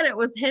said it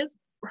was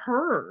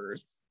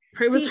hers.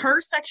 It was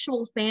her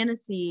sexual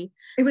fantasy.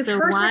 It was so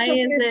her why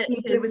sexual is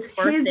fantasy, it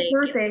his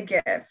birthday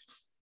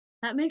gift?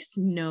 That makes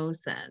no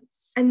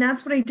sense. And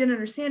that's what I didn't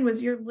understand,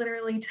 was you're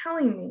literally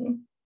telling me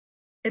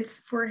it's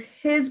for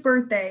his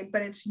birthday,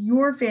 but it's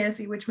your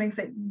fantasy, which makes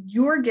it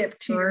your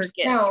gift to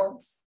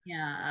yourself.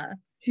 Yeah.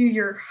 To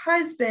your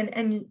husband.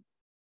 And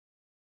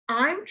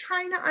I'm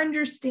trying to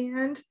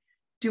understand.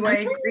 Do I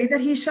agree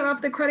that he shut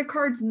off the credit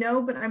cards?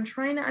 No, but I'm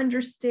trying to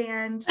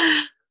understand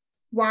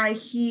why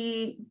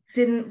he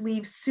didn't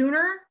leave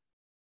sooner.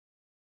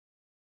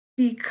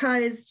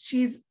 Because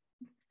she's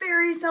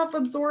very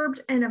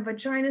self-absorbed, and a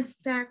vagina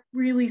stack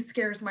really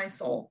scares my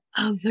soul.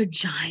 A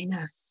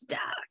vagina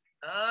stack.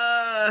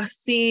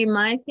 See,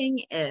 my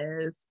thing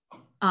is,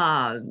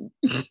 where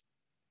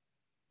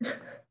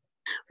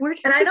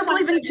did and I don't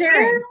believe in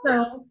sharing.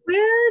 So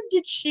where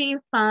did she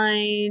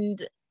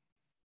find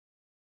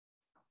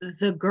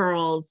the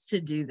girls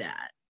to do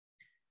that?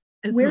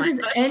 Where does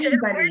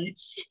anybody?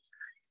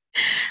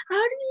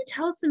 How do you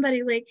tell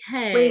somebody like,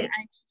 hey, I need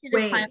you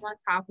to climb on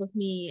top of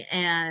me?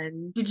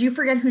 And did you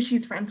forget who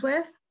she's friends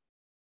with?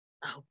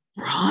 Oh,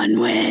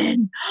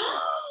 Bronwyn.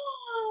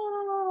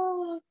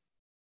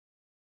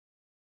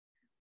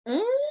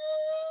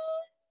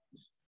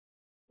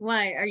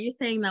 Why are you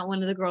saying that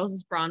one of the girls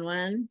is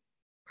Bronwyn?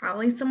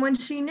 Probably someone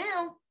she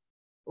knew.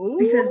 Ooh.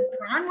 Because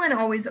Bronwyn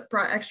always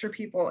brought extra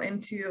people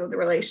into the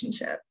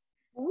relationship.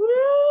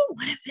 Ooh,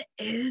 what if it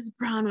is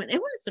Bronwyn?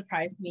 It wouldn't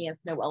surprise me if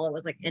Noella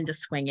was like into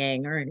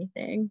swinging or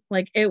anything.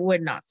 Like, it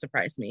would not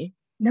surprise me.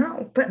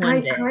 No, but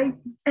I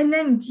and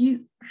then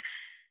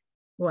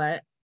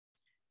what?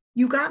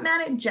 You got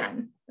mad at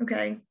Jen,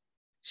 okay?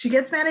 She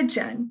gets mad at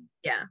Jen.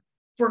 Yeah.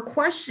 For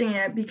questioning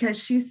it because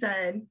she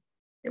said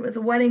it was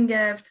a wedding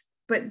gift,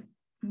 but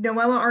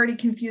Noella already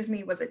confused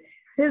me. Was it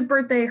his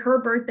birthday, her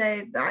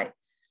birthday?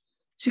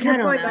 She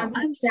kept going back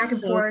and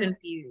forth.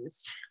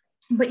 Confused.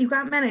 But you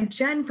got mad at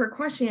Jen for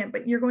questioning it,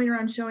 but you're going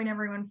around showing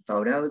everyone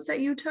photos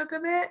that you took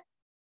of it?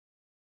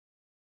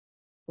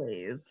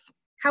 Please.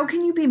 How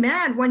can you be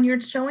mad when you're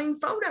showing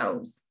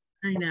photos?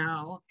 I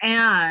know.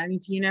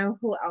 And you know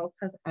who else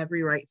has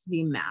every right to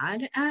be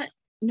mad at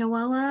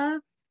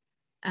Noella?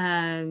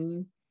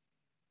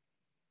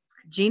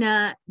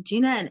 Gina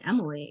and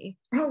Emily.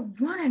 Oh,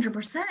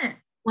 100%.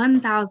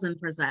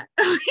 1000%.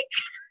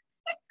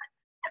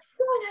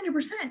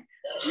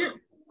 100%.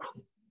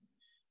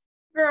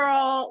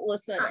 Girl,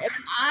 listen, if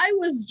I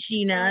was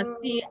Gina,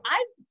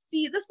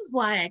 see, this is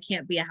why I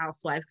can't be a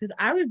housewife, because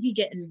I would be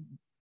getting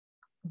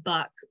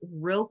buck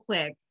real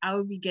quick. I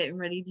would be getting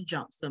ready to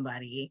jump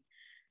somebody.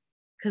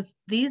 Because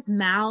these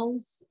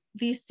mouths,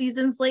 these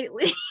seasons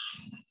lately.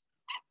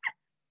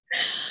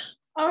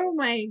 Oh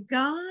my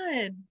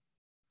God.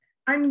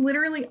 I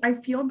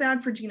feel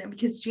bad for Gina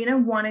because Gina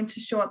wanted to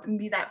show up and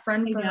be that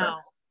friend for her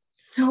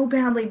so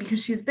badly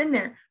because she's been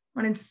there,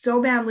 wanted so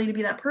badly to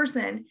be that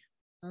person.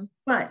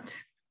 But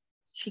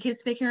she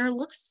keeps making her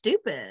look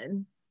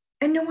stupid.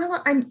 And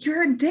Noella,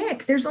 you're a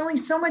dick. There's only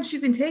so much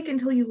you can take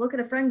until you look at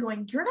a friend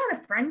going, you're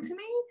not a friend to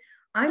me.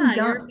 I'm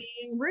done. You're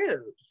being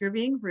rude. You're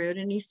being rude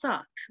and you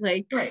suck.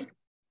 Like, right.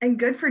 And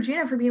good for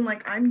Gina for being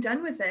like, I'm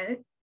done with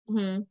it.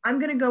 Mm-hmm. I'm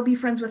going to go be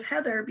friends with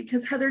Heather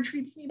because Heather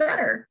treats me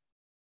better.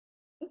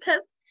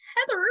 Because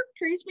Heather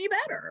treats me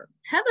better.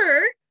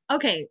 Heather.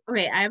 Okay.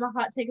 I have a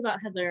hot take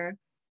about Heather.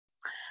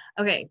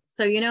 Okay.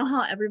 So you know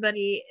how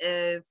everybody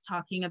is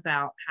talking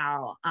about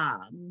how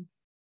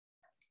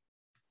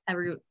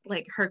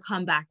her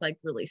comeback like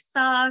really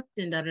sucked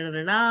and da da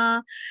da da.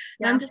 Yeah.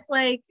 And I'm just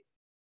like,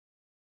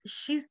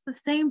 she's the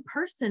same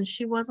person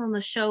she was on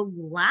the show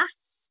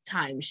last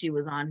time she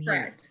was on here.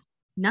 Correct.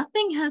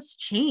 Nothing has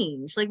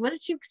changed. Like, what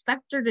did you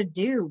expect her to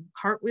do?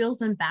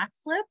 Cartwheels and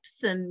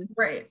backflips? And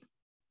right.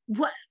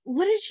 What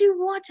did you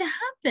want to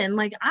happen?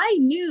 Like, I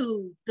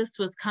knew this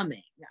was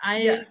coming.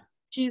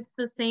 She's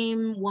the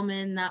same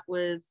woman that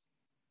was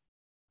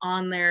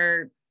on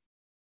there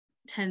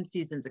 10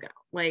 seasons ago.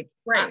 Like,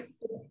 right.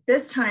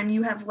 This time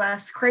you have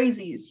less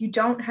crazies. You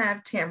don't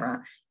have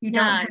Tamara. You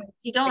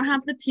don't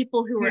have the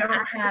people who are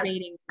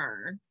activating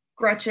her.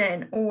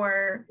 Gretchen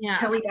or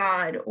Kelly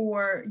Dodd,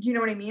 or you know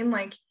what I mean?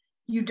 Like,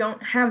 you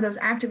don't have those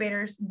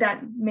activators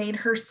that made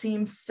her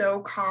seem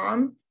so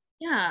calm.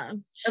 Yeah.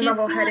 And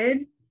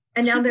level-headed.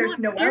 And now there's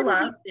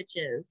Noella.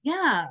 Bitches.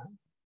 Yeah.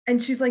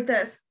 And she's like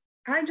this,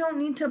 I don't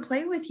need to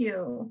play with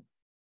you.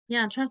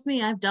 Yeah, trust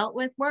me, I've dealt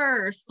with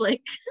worse.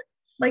 Like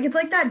it's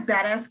like that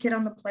badass kid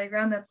on the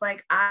playground that's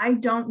like, I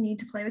don't need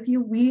to play with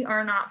you. We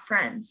are not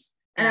friends.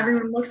 And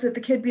everyone looks at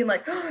the kid being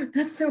like, oh,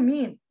 that's so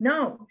mean.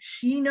 No,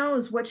 she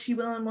knows what she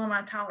will and will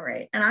not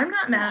tolerate. And I'm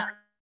not mad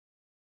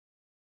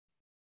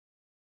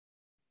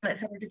at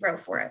Heather Dubrow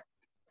for it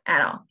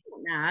at all.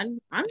 I'm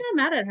not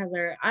mad at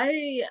Heather.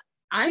 I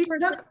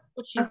took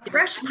a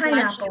fresh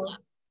pineapple.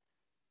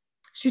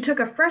 She took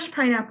a fresh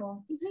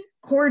pineapple,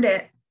 poured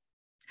it,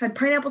 had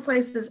pineapple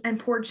slices, and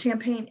poured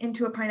champagne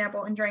into a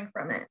pineapple and drank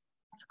from it.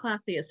 That's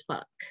classy as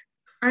fuck.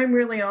 I'm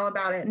really all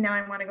about it. Now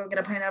I want to go get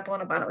a pineapple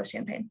and a bottle of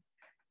champagne.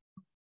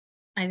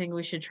 I think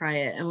we should try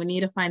it. And we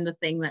need to find the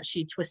thing that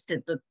she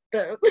twisted the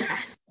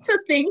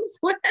things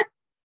with. It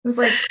was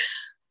like,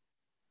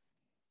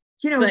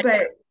 but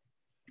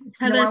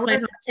Heather's my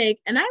hot take,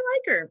 and I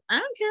like her. I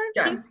don't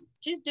care. Yeah.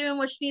 She's doing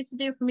what she needs to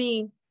do for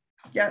me.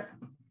 Yep.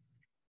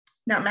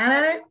 Not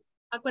mad at it.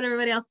 Fuck what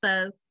everybody else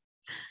says.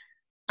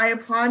 I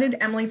applauded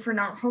Emily for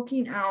not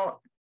hulking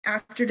out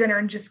after dinner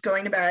and just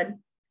going to bed.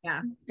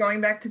 Yeah.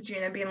 Going back to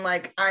Gina being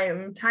like, I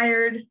am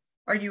tired.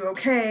 Are you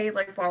okay?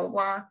 Like, blah, blah,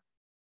 blah.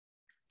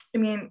 I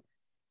mean,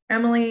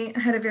 Emily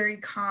had a very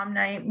calm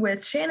night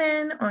with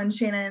Shannon on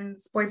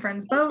Shannon's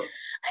boyfriend's boat.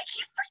 I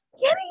keep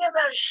forgetting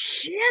about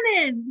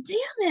Shannon.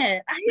 Damn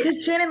it.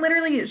 Because Shannon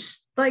literally,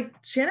 like,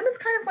 Shannon was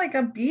kind of like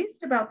a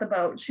beast about the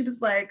boat. She was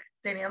like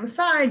standing on the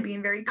side,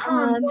 being very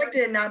calm,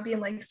 collected, not being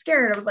like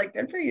scared. I was like,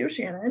 good for you,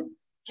 Shannon.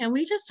 Can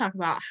we just talk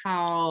about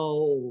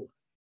how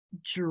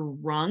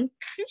drunk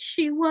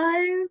she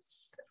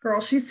was? Girl,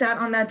 she sat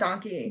on that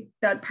donkey,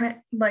 that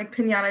like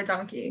pinata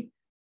donkey.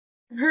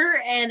 Her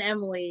and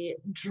Emily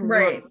drunk.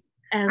 Right.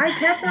 I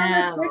kept on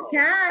the 6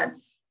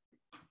 hats.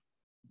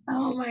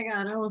 Oh my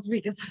God, I was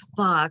weak as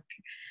fuck.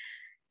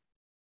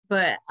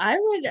 But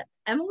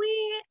Emily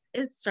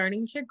is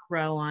starting to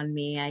grow on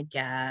me, I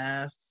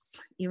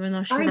guess. Even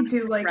though I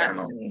do like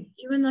Emily.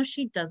 Even though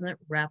she doesn't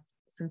rep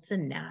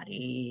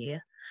Cincinnati.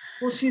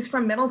 Well, she's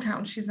from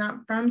Middletown. She's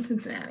not from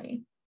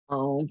Cincinnati.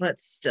 Oh, but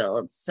still,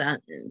 it's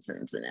set in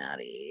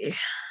Cincinnati.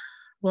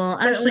 Well,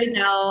 actually,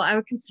 no, I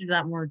would consider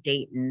that more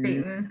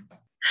Dayton.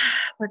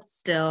 But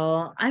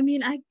still, I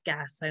mean, I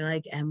guess I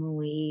like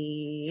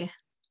Emily.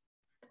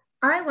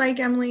 I like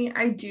Emily.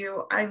 I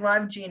do. I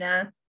love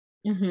Gina.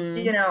 Mm-hmm.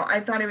 You know, I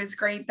thought it was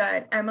great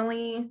that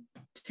Emily,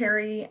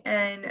 Terry,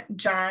 and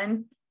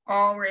John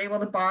all were able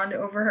to bond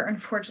over her,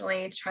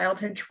 unfortunately,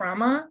 childhood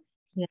trauma.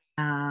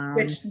 Yeah.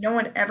 Which no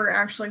one ever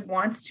actually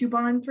wants to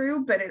bond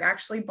through, but it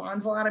actually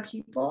bonds a lot of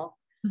people.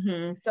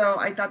 Mm-hmm. So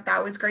I thought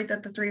that was great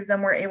that the three of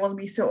them were able to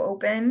be so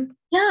open.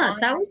 Yeah,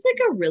 that was like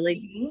a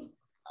really,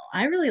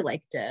 I really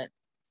liked it.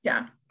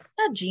 Yeah.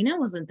 That Gina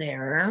wasn't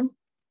there.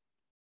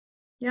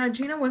 Yeah,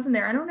 Gina wasn't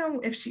there. I don't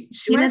know if she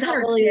Gina doesn't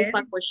really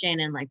fuck with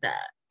Shannon like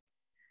that.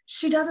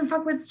 She doesn't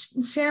fuck with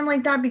Shannon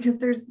like that because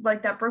there's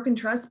like that broken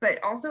trust.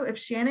 But also, if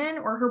Shannon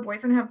or her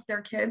boyfriend have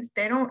their kids,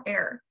 they don't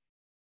air.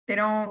 They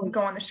don't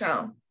go on the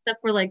show.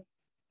 Except for like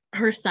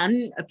her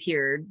son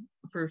appeared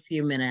for a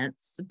few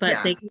minutes,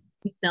 but they can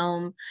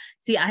film.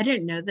 See, I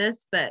didn't know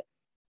this, but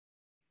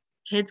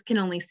kids can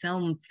only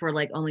film for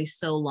like only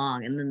so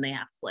long and then they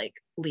have to like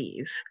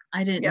leave.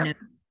 I didn't know.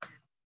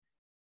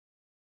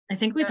 I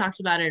think we talked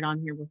about it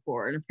on here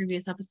before in a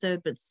previous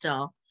episode, but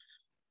still.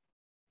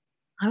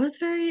 I was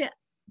very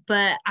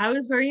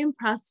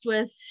impressed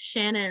with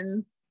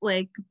Shannon's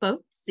like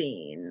boat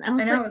scene. I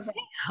was like,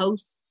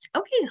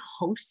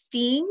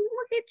 hosting.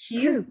 Look at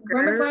you.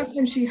 When was the last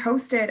time she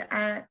hosted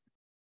at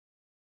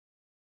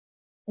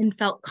and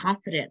felt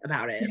confident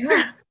about it?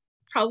 Yeah.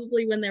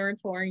 Probably when they were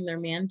touring their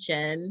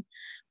mansion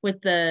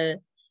with the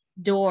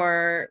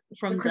door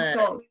from the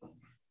crystals.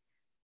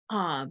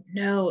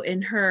 No,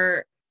 in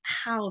her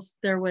house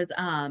there was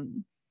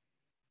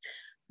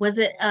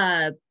it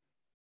a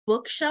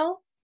bookshelf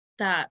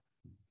that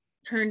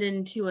turned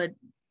into a,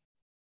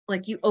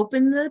 like, you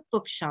open the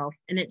bookshelf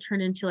and it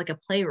turned into like a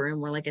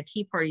playroom or like a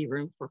tea party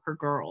room for her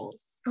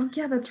girls. Oh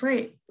yeah, that's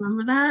right.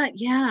 Remember that?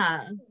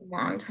 Yeah. A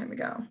long time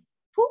ago.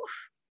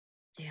 Oof.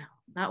 Yeah,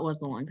 that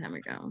was a long time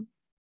ago.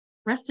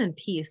 Rest in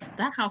peace.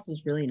 That house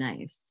is really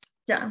nice.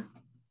 Yeah.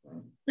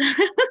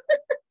 It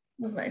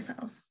was a nice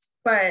house.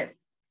 But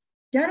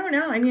yeah, I don't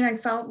know. I mean, I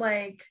felt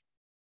like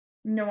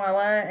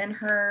Noella and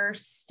her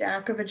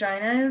stack of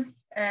vaginas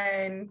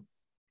and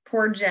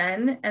poor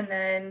Jen, and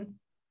then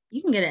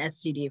you can get an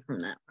STD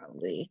from that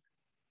probably.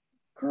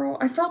 Girl,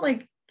 I felt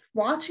like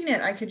watching it,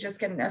 I could just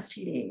get an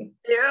STD.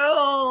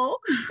 Ew.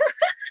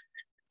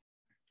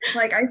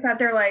 Like I sat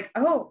there like,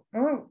 oh, I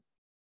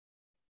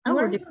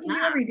learn something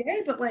new every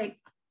day, but like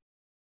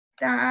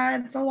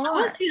that's a lot. I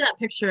want to see that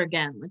picture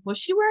again. Like, was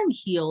she wearing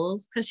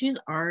heels? Because she's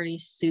already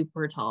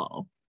super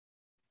tall.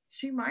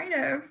 She might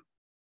have.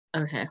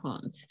 Okay,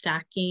 hold on.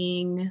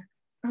 Stacking.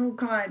 Oh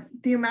God,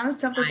 the amount of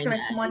stuff that's gonna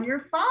come on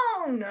your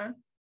phone.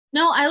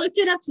 No, I looked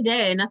it up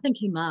today. Nothing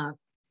came up.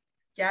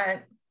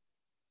 Yet.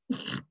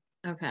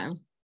 Okay.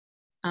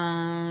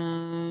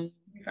 Did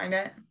you find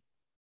it?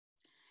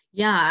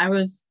 Yeah,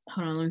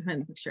 hold on, let me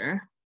find the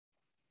picture.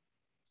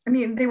 I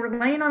mean, they were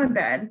laying on a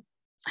bed.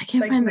 I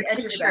can't find the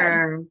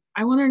picture.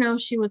 I want to know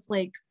if she was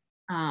like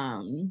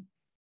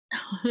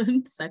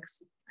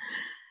sex.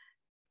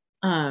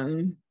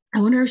 I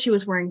wonder if she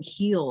was wearing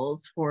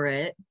heels for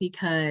it,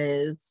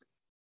 because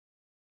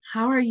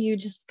how are you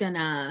just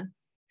gonna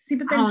see?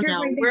 But then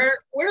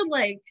we're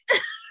like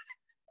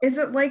is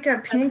it like a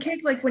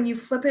pancake? Like when you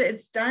flip it,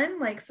 it's done?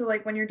 Like, so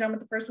like when you're done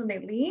with the first one, they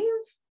leave?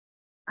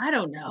 I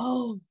don't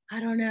know.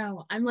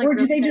 I'm like, or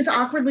do they just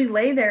awkwardly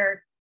lay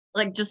there?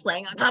 Like just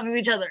laying on top of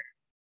each other?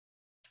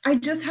 I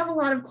just have a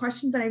lot of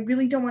questions and I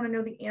really don't want to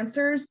know the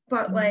answers,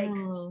 but like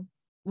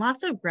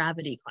lots of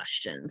gravity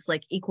questions,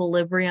 like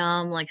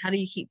equilibrium, like how do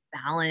you keep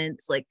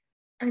balance? Like,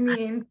 I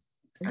mean,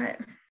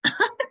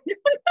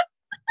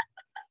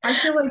 I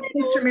feel like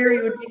Sister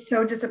Mary would be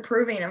so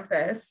disapproving of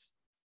this.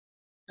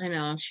 I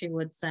know, she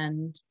would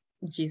send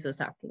Jesus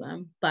after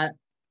them, but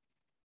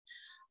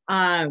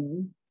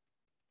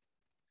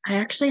I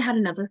actually had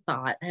another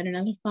thought. Had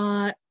another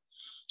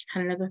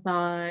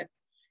thought,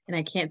 and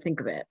I can't think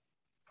of it.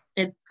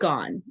 It's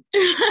gone.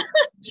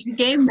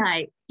 Game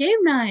night.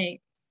 Game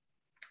night.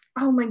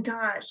 Oh my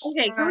gosh.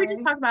 Okay, can we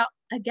just talk about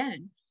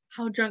again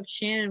how drunk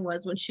Shannon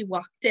was when she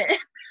walked in?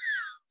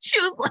 She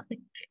was like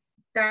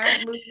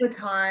that Louis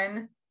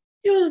Vuitton.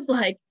 She was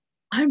like,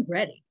 I'm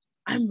ready.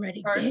 I'm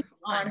ready. Game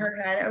on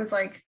her head. I was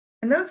like,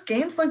 and those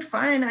games looked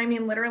fun. I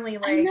mean, literally,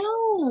 like I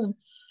know.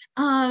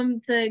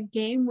 The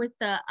game with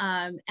the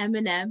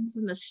M&Ms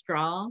and the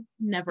straw.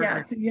 Never.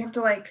 Yeah, so you have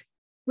to like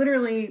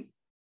literally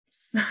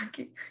suck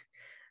it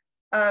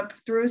up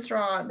through a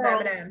straw, the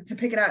M&M, to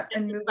pick it up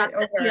and move it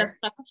over. Yeah,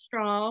 suck a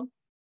straw.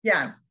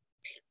 Yeah.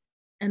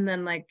 And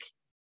then like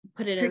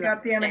put it pick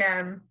up the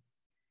M&M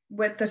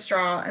with the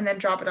straw and then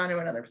drop it onto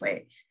another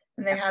plate.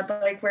 And they had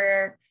like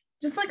where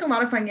just like a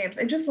lot of fun games.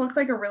 It just looked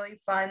like a really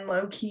fun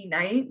low-key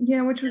night, you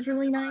know, which was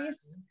really nice.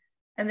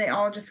 And they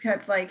all just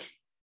kept like,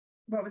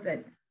 what was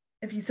it?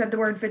 If you said the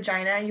word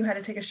vagina, you had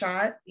to take a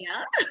shot.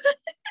 Yeah.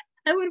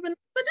 I would have been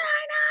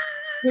vagina.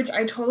 Which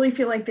I totally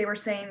feel like they were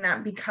saying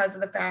that because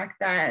of the fact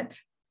that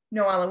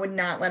Noella would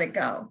not let it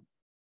go.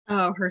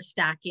 Oh, her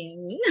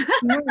stacking.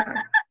 Yeah.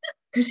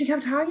 Because she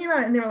kept talking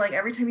about it. And they were like,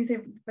 every time you say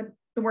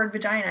the word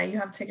vagina, you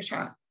have to take a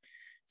shot.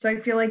 So I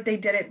feel like they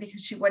did it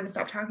because she wouldn't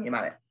stop talking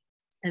about it.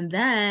 And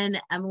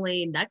then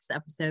Emily next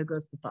episode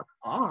goes the fuck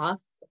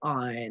off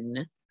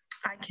on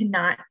I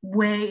cannot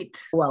wait.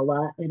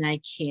 Noella, and I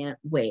can't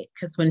wait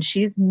because when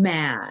she's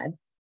mad,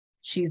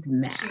 she's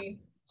mad. She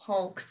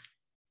hulks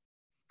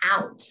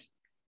out.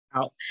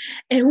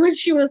 And when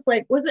she was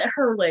like, was it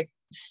her like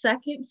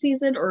second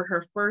season or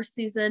her first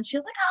season? She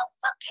was like, I'll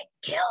fucking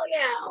kill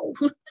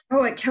you.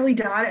 Oh, at Kelly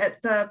Dodd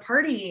at the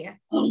party.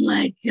 Oh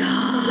my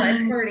God. The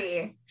red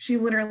party. She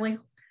literally,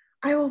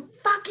 I will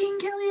fucking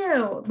kill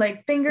you.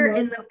 Like finger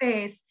in the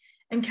face.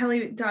 And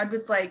Kelly Dodd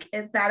was like,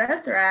 is that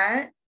a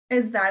threat?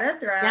 Is that a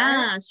threat?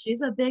 Yeah,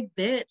 she's a big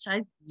bitch.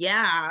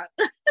 Yeah.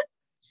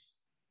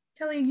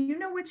 Kelly, you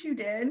know what you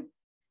did?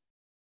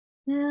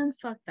 Man,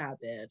 fuck that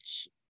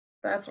bitch.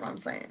 That's what I'm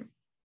saying.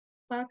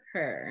 Fuck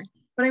her.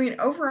 But I mean,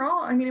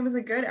 overall, I mean, it was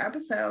a good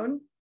episode.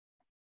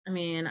 I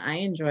mean, I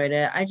enjoyed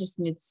it. I just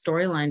need the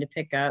storyline to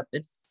pick up.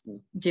 It's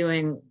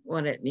doing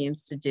what it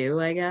needs to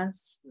do, I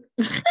guess.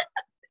 I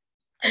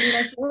mean,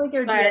 I feel like it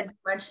would be a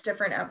much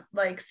different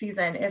like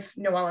season if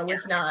Noella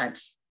was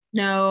not.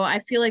 No, I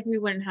feel like we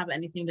wouldn't have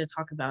anything to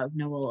talk about if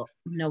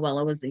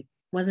Noella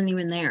wasn't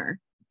even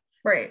there.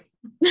 Right.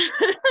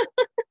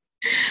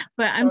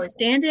 But I'm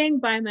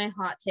standing by my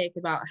hot take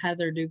about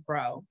Heather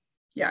Dubrow.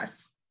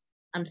 Yes.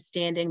 I'm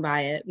standing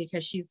by it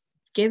because she's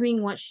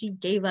giving what she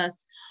gave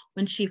us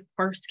when she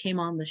first came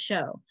on the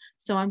show.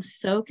 So I'm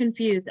so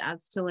confused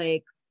as to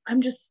like,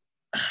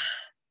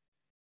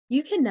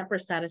 you can never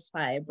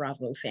satisfy a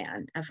Bravo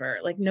fan ever.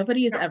 Like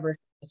nobody is ever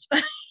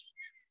satisfied.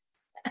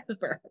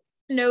 Ever.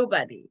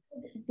 Nobody.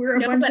 We're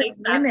a bunch of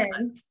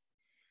women.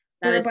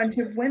 We're a bunch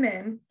of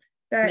women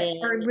that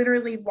are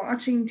literally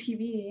watching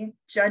TV,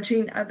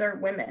 judging other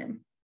women.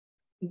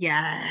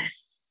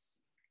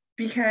 Yes.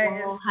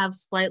 Because we'll have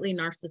slightly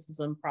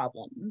narcissism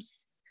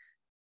problems.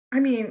 I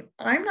mean,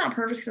 I'm not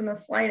perfect in the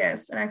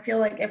slightest. And I feel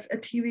like if a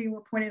TV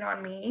were pointed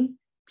on me,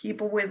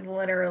 people would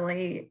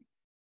literally.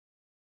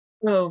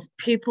 Oh,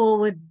 people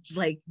would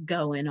like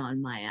go in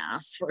on my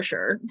ass for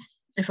sure.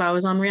 If I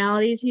was on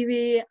reality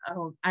TV,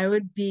 I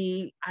would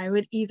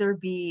either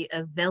be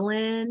a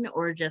villain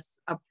or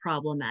just a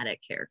problematic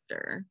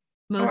character.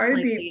 Most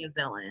likely a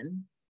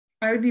villain.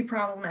 I would be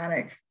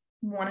problematic,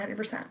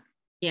 100%.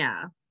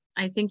 Yeah,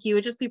 I think you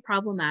would just be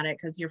problematic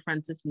because you're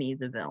friends with me,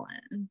 the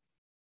villain.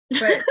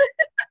 But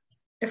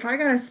if I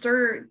gotta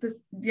stir this,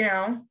 you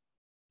know,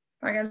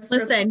 I gotta stir.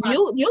 Listen,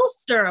 you'll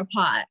stir a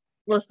pot.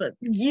 Listen,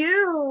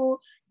 you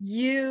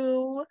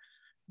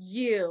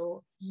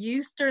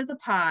stir the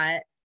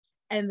pot.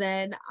 And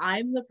then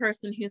I'm the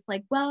person who's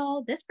like,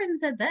 well, this person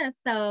said this,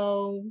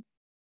 so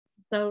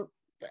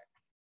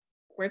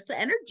where's the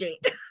energy?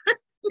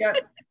 Yep.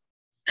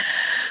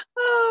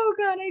 Oh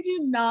God, I do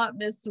not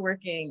miss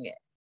working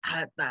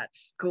at that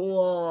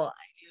school.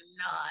 I do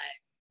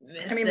not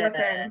miss it.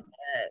 Listen,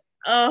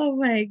 oh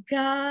my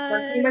God.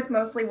 Working with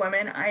mostly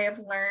women, I have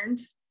learned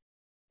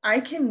I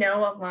can know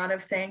a lot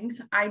of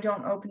things. I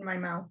don't open my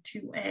mouth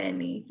to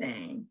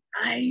anything.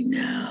 I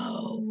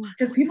know.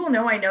 Because people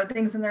know I know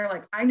things and they're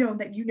like, I know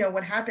that you know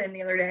what happened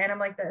the other day. And I'm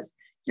like this.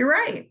 You're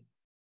right.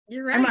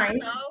 You're right.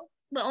 So,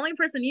 the only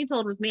person you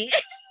told was me.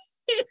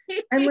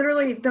 And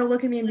literally they'll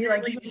look at me and be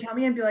like, did you tell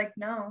me? And be like,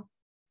 no.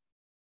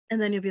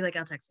 And then you'll be like,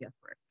 I'll text you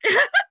after.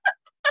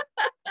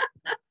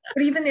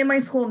 But even in my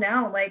school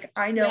now, like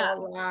I know a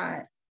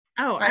lot.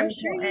 Oh, I'm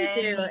sure you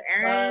do,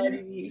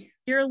 Erin.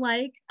 You're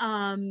like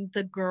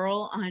the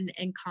girl on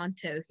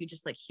Encanto who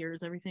just like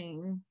hears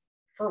everything.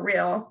 For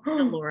real.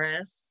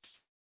 Dolores.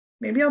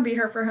 Maybe I'll be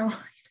her for Halloween.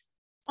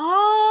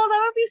 Oh,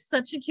 that would be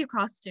such a cute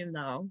costume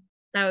though.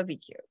 That would be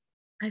cute.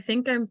 I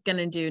think I'm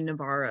gonna do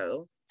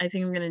Navarro. I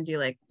think I'm gonna do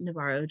like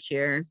Navarro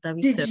cheer.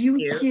 That'd be so cute.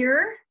 Did you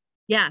hear?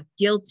 Yeah,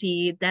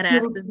 guilty. That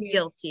ass is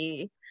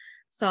guilty.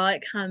 saw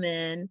it come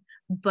in,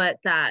 but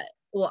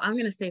I'm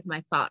going to save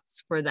my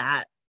thoughts for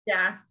that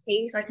Yeah,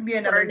 case that can be for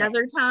another day.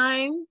 another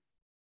time,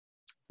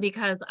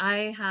 because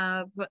I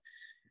have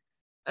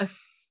a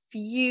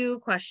few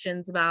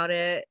questions about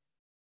it.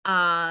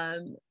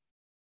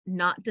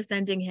 Not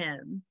defending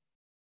him.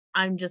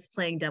 I'm just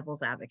playing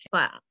devil's advocate,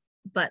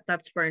 but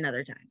that's for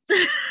another time.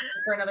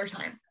 For another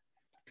time,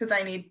 because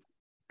I need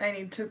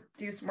to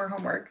do some more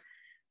homework.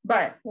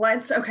 But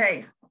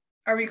okay.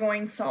 Are we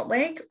going Salt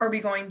Lake or are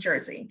we going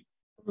Jersey?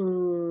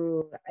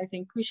 Ooh, I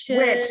think we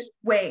should.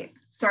 Wait,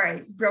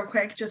 sorry, real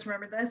quick, just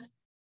remember this.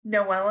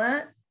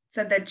 Noella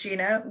said that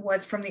Gina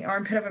was from the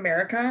armpit of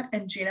America,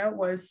 and Gina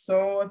was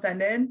so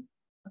offended.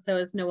 So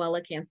is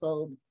Noella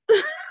canceled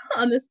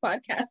on this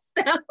podcast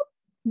now?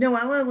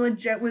 Noella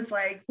legit was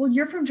like, well,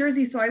 you're from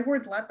Jersey, so I wore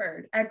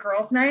leopard at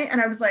girls' night.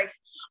 And I was like,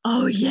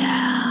 oh,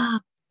 yeah.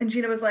 And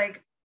Gina was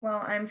like,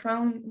 well, I'm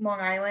from Long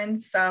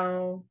Island.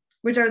 So,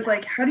 which I was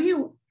like, how do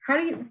you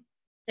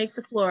take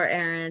the floor,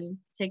 Erin?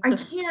 I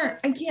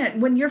can't.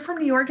 When you're from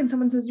New York and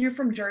someone says you're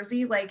from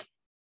Jersey, like,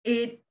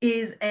 it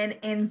is an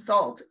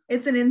insult.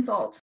 It's an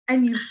insult.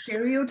 And you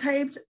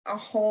stereotyped a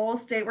whole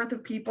state worth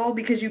of people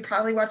because you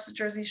probably watched the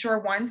Jersey Shore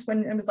once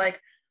when it was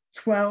like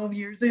 12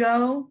 years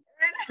ago.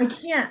 I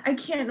can't,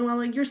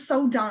 Noella. You're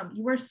so dumb.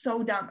 You are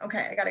so dumb.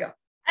 Okay, I gotta go.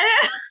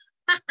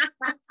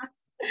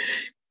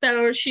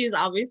 So she's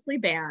obviously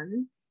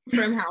banned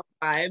from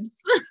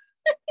Housewives.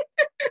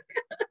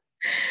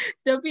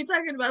 Don't be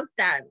talking about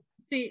Staten.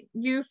 See,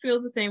 you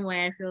feel the same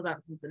way I feel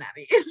about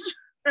Cincinnati.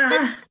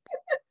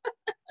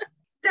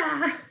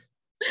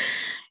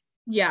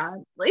 Yeah,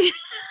 like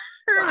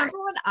remember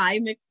when I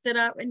mixed it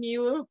up and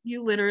you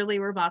literally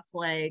were about to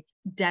like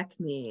deck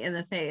me in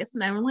the face,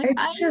 and I'm like,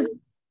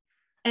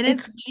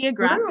 it's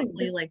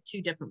geographically like two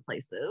different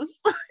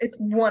places. It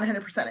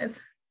 100% is.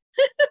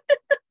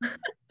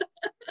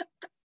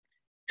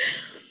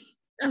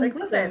 Like,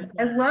 listen,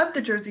 I love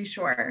the Jersey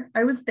Shore.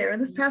 I was there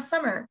this past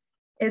summer.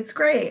 It's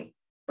great,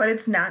 but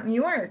it's not New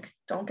York.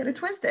 Don't get it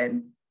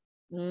twisted.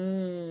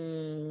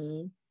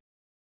 Don't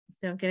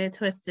get it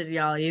twisted,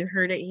 y'all. You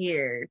heard it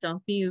here.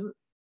 Don't be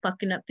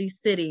fucking up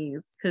these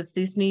cities, because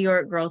these New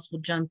York girls will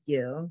jump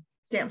you.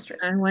 Damn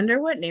straight. I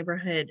wonder what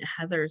neighborhood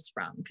Heather's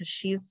from, because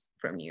she's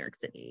from New York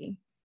City.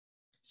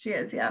 She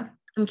is, yeah.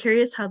 I'm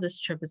curious how this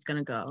trip is going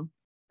to go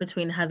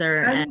between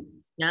Heather and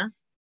yeah.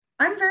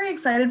 I'm very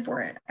excited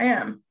for it. I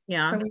am.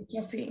 Yeah. So we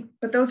will see.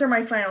 But those are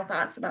my final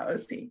thoughts about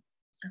OC.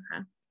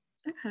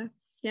 Okay.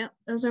 Yeah,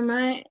 those are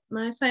my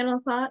final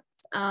thoughts.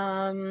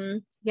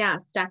 Yeah,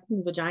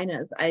 stacking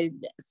vaginas. I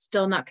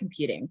still not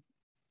computing.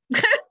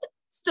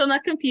 Still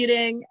not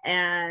computing.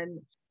 And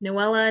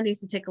Noella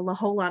needs to take a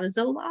whole lot of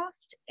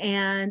Zoloft.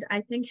 And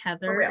I think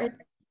Heather is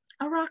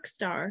a rock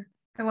star.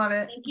 I love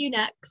it. Thank you.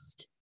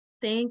 Next.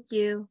 Thank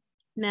you.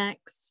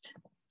 Next.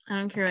 I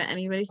don't care what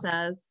anybody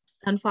says.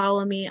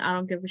 Unfollow me. I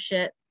don't give a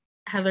shit.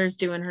 Heather's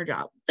doing her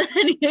job.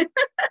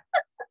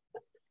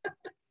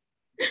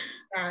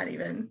 Not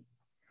even.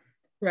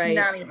 Right.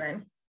 Not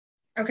even.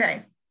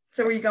 Okay.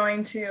 So are you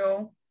going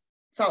to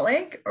Salt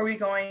Lake or are we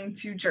going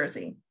to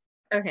Jersey?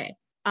 Okay.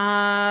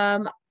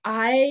 Let's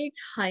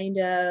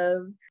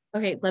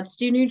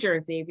do New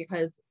Jersey,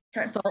 because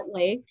Salt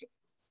Lake,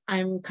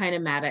 I'm kind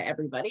of mad at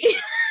everybody.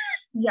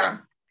 Yeah.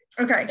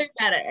 Okay. I'm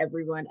mad at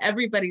everyone.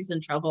 Everybody's in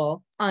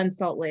trouble on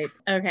Salt Lake.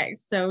 Okay,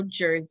 so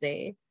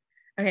Jersey.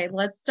 Okay,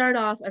 let's start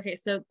off. Okay,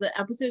 so the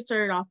episode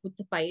started off with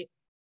the fight.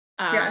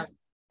 Yes,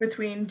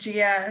 between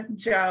Gia,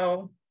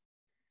 Joe.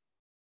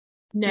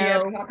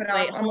 No,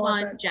 wait, hold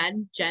on.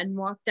 Jen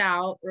walked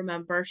out.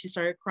 Remember, she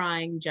started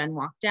crying. Jen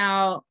walked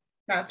out.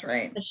 That's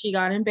right. She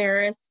got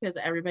embarrassed because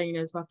everybody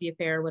knows about the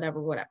affair,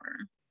 whatever.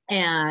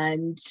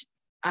 And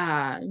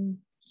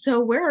so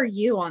where are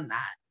you on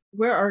that?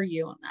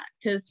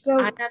 Because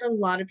I had a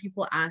lot of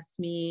people ask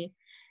me,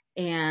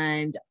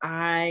 and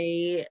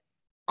I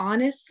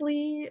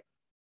honestly,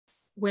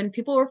 when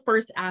people were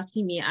first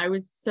asking me, I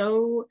was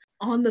so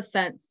on the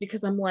fence,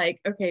 because I'm like,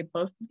 okay,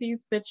 both of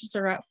these bitches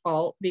are at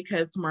fault,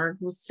 because Mark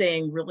was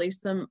saying really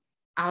some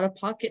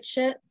out-of-pocket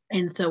shit,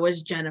 and so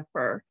was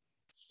Jennifer.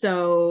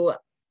 So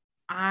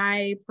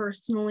I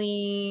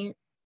personally,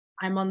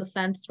 I'm on the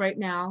fence right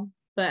now,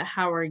 but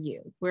how are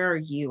you? Where are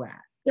you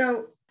at?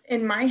 So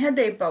in my head,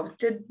 they both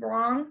did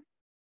wrong.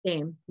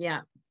 Same,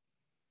 yeah.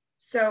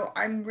 So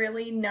I'm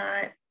really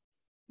not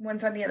one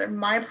side or the other.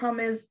 My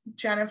problem is,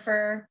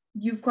 Jennifer,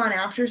 you've gone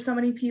after so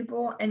many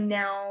people, and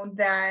now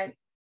that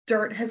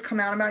dirt has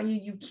come out about you,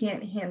 you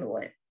can't handle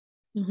it.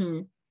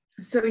 Mm-hmm.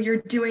 So you're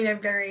doing a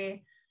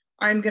very,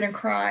 I'm going to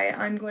cry,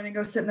 I'm going to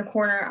go sit in the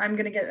corner, I'm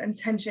going to get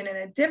attention in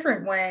a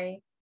different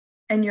way.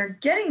 And you're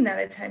getting that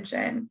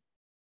attention.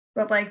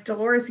 But like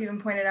Dolores even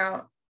pointed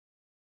out,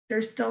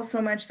 there's still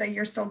so much that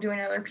you're still doing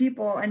to other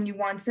people, and you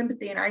want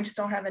sympathy, and I just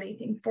don't have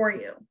anything for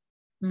you.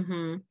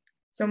 Mm-hmm.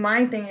 So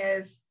my thing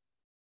is,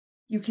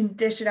 you can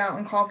dish it out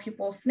and call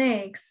people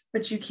snakes,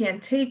 but you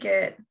can't take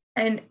it.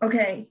 And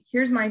okay,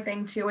 here's my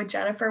thing too with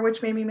Jennifer,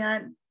 which made me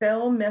mad.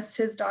 Bill missed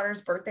his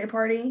daughter's birthday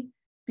party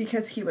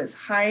because he was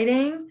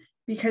hiding,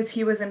 because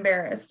he was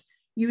embarrassed.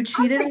 You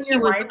cheated on He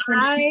your was wife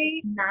when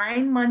she was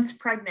 9 months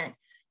pregnant.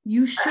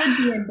 You should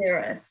be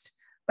embarrassed.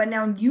 But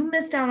now you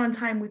missed out on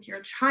time with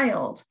your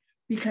child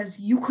because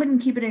you couldn't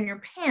keep it in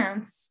your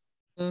pants.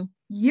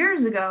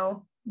 Years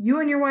ago, you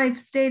and your wife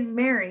stayed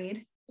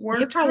married,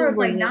 worked through it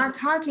by not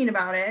talking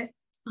about it.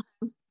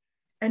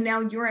 And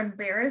now you're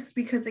embarrassed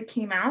because it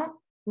came out.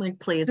 Like,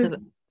 please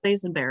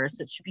embarrass.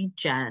 It should be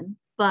Jen.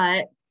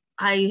 But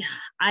I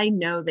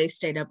know they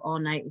stayed up all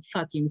night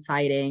fucking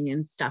fighting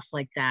and stuff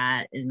like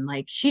that. And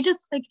like, she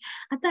just like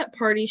at that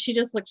party, she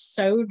just looked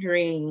so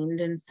drained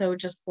and so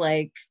just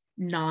like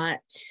not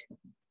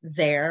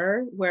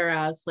there.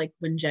 Whereas like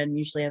when Jen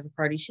usually has a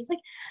party, she's like,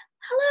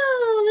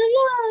 hello,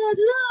 blah,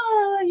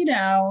 blah, you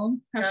know,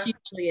 how she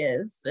usually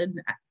is.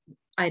 And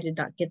I did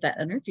not get that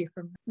energy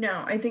from her.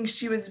 No, I think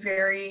she was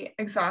very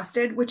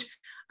exhausted, which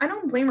I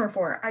don't blame her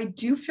for. I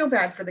do feel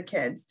bad for the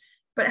kids,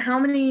 but how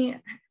many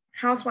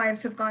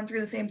housewives have gone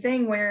through the same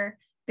thing where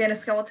they had a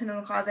skeleton in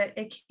the closet,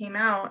 it came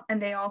out,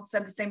 and they all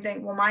said the same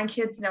thing. Well, my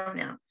kids know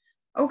now.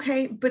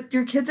 Okay, but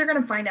your kids are going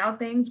to find out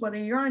things, whether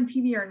you're on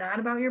TV or not,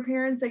 about your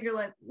parents that you're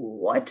like,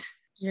 what?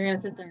 You're going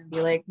to sit there and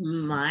be like,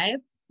 my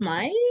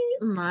mom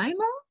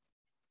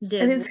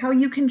did. And it's how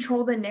you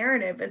control the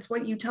narrative. It's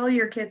what you tell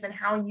your kids and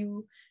how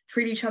you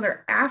treat each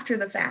other after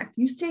the fact.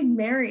 You stayed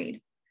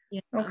married. Yeah.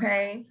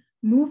 Okay,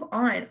 move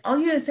on. All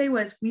you had to say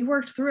was, we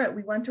worked through it.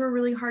 We went through a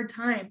really hard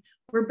time.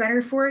 We're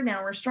better for it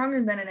now. We're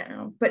stronger than it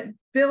now. But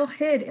Bill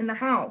hid in the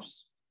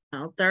house.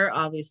 No, they're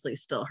obviously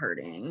still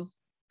hurting.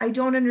 I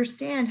don't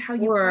understand how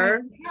you hide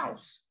in the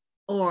house.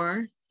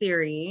 Or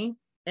theory,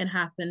 it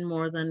happened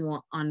more than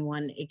on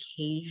one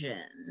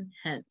occasion,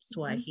 hence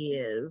why he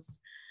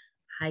is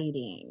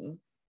hiding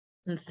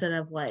instead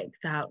of like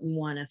that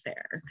one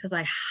affair, because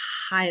I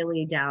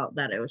highly doubt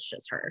that it was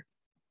just her.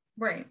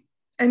 Right.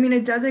 I mean,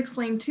 it does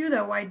explain too,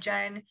 though, why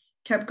Jen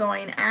kept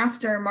going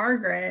after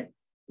Margaret.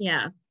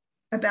 Yeah.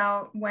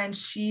 About when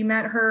she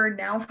met her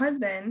now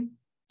husband.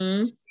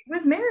 She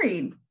was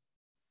married.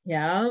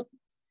 Yeah.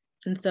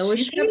 And so was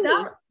she.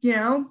 Out, you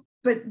know,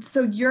 but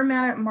so you're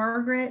mad at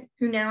Margaret,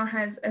 who now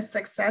has a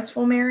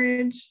successful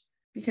marriage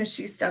because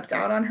she stepped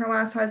out on her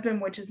last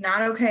husband, which is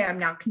not okay. I'm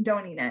not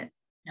condoning it.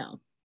 No.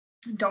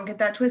 Don't get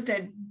that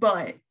twisted.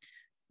 But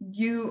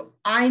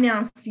I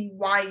now see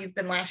why you've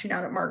been lashing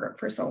out at Margaret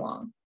for so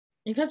long.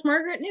 Because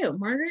Margaret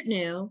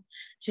knew.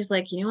 She's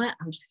like, you know what?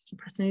 I'm just gonna keep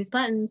pressing these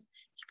buttons,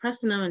 keep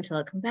pressing them until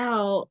it comes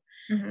out.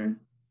 Mm-hmm.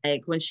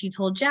 Like when she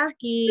told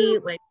Jackie,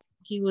 like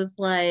he was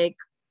like,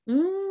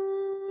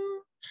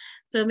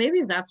 So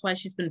maybe that's why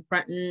she's been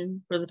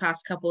fronting for the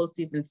past couple of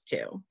seasons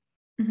too.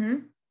 Mm-hmm.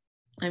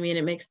 I mean,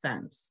 it makes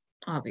sense,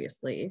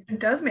 obviously. It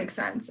does make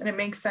sense. And it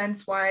makes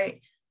sense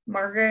why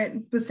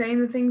Margaret was saying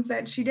the things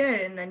that she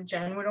did, and then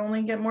Jen would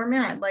only get more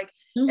mad. Like,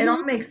 it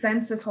all makes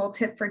sense, this whole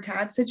tit for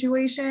tat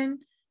situation,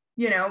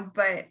 you know,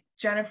 but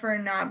Jennifer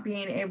not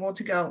being able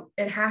to go,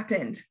 it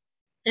happened.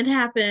 It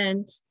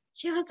happened.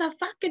 She was a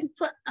fucking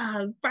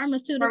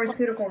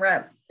pharmaceutical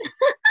rep.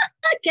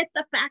 Get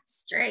the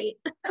facts straight.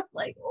 I'm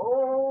like,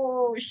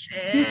 oh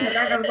shit. You said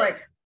that, I was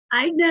like,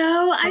 I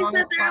know. I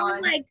said that, I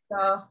was like,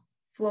 the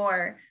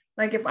floor.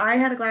 Like, if I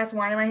had a glass of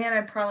wine in my hand,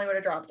 I probably would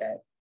have dropped it.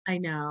 I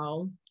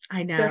know.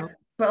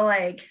 But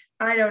like,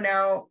 I don't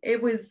know.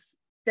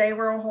 They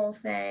were a whole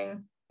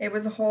thing. It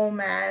was a whole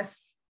mess.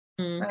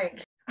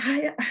 Like,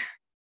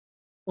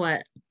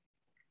 what?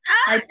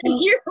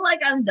 You're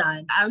like, I'm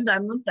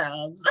done with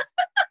them.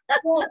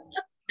 Well,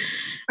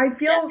 I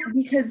feel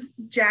because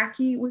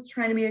Jackie was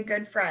trying to be a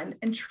good friend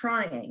and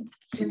trying.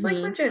 She's like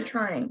legit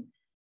trying.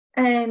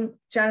 And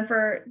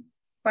Jennifer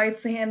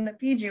bites the hand that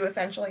feeds you,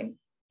 essentially.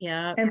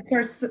 Yeah. And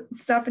starts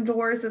stuffing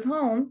Dolores's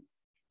home.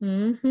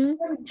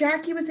 Mm-hmm.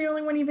 Jackie was the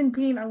only one even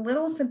being a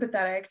little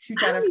sympathetic to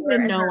Jennifer. I don't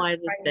even know why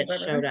this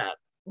bitch showed up.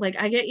 Like,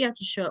 I get you have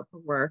to show up for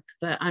work,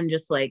 but I'm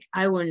just like,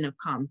 I wouldn't have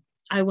come.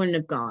 I wouldn't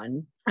have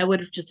gone. I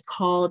would have just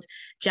called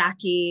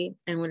Jackie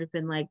and would have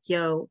been like,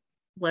 yo,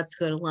 let's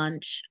go to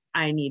lunch.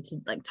 I need to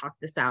like talk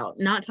this out,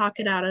 not talk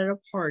it out at a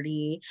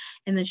party.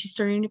 And then she's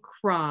starting to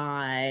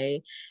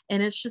cry.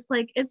 And it's just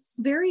like, it's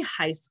very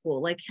high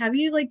school. Like, have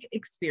you like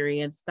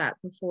experienced that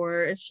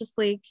before? It's just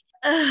like,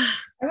 I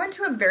went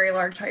to a very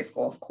large high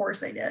school. Of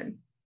course I did.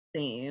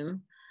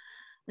 Same.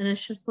 And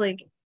it's just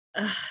like,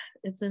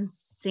 it's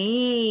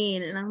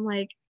insane. And I'm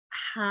like,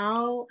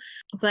 how?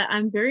 But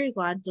I'm very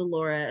glad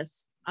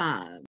Dolores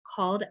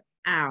called her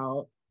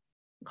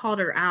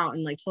out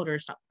and like told her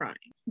to stop crying.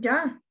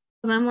 Yeah.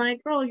 And I'm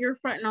like, girl, you're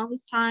fronting all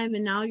this time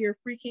and now you're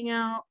freaking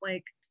out.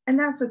 Like, and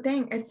that's the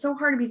thing. It's so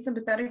hard to be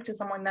sympathetic to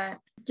someone that,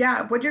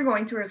 yeah, what you're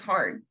going through is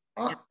hard.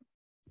 Yeah.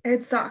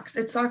 It sucks.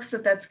 It sucks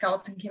that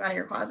skeleton came out of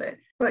your closet.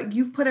 But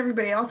you've put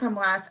everybody else on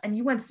blast, and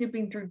you went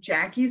snooping through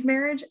Jackie's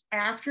marriage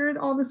after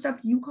all the stuff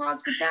you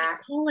caused with that.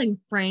 Calling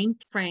Frank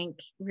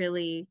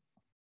really,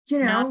 you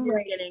know, now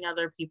you're getting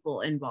other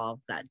people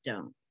involved that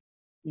don't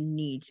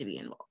need to be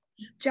involved.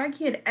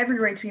 Jackie had every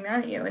right to be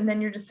mad at you, and then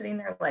you're just sitting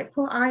there like,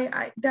 well,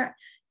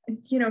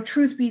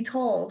 truth be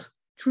told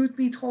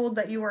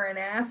that you were an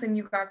ass and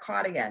you got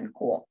caught again.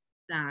 Cool.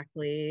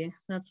 Exactly.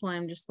 That's why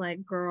I'm just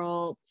like,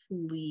 girl,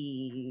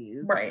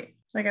 please. Right.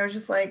 Like I was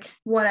just like,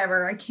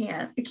 whatever, I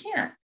can't.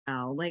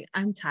 Oh, like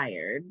I'm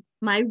tired.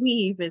 My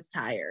weave is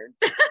tired.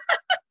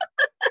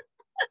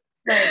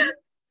 Right.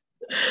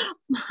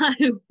 My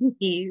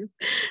weave.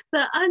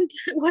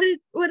 What did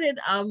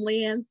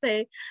Leanne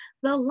say?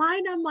 The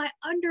line on my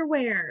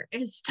underwear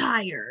is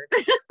tired.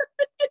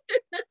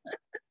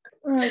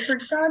 Oh, I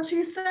forgot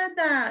she said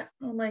that.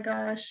 Oh my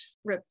gosh.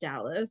 Rip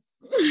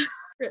Dallas.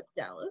 Rip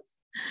Dallas.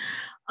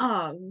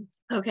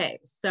 Okay,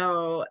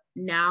 so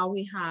now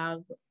we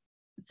have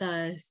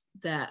the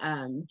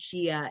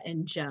Gia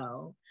and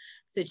Joe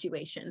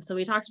situation. So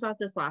we talked about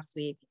this last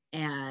week,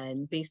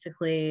 and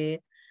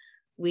basically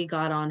we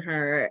got on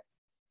her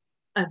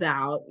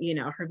about,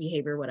 her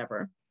behavior,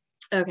 whatever.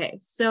 Okay,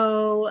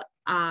 so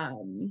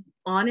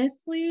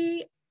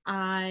honestly,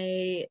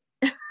 I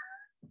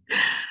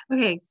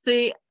okay,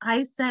 so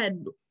I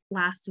said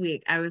last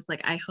week, I was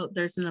like, I hope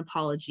there's an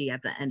apology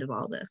at the end of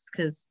all this,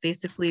 because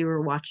basically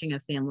we're watching a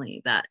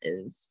family that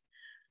is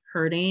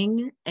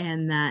hurting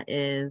and that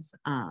is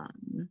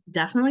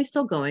definitely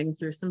still going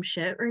through some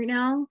shit right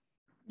now.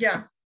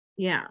 Yeah.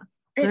 Yeah.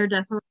 They're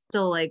definitely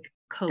still like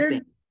coping.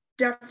 They're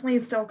definitely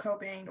still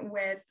coping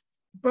with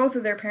both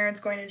of their parents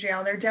going to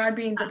jail, their dad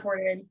being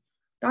deported.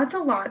 That's a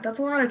lot. That's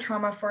a lot of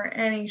trauma for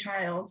any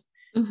child,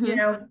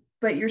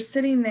 but you're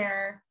sitting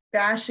there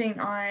bashing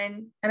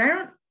on,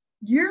 and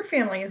your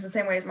family is the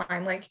same way as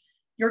mine. Like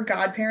your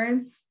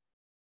godparents.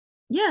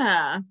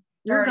 Yeah.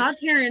 Your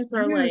godparents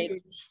are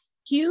like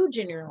huge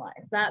in your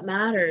life. That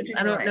matters.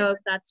 I don't know if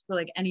that's for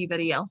like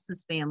anybody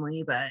else's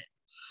family, but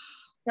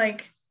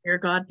like your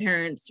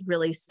godparents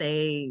really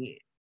say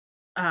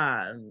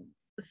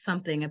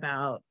something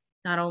about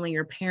not only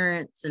your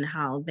parents and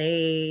how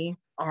they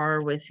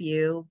are with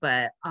you,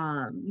 but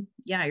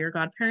yeah, your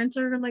godparents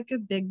are like a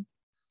big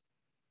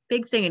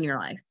thing in your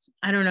life.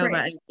 I don't know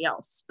about anybody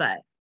else,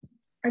 but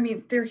I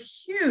mean, they're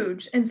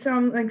huge. And so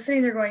I'm like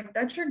sitting there going,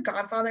 that's your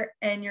godfather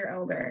and your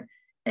elder.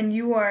 And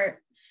you are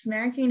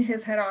smacking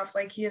his head off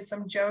like he is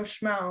some Joe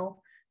Schmo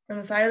from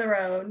the side of the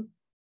road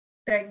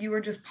that you were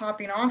just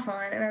popping off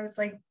on. And I was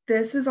like,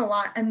 this is a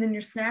lot. And then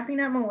you're snapping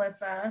at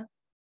Melissa.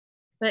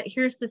 But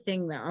here's the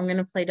thing, though. I'm going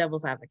to play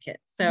devil's advocate.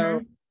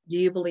 So do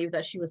you believe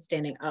that she was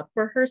standing up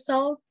for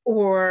herself?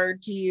 Or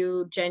do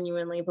you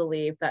genuinely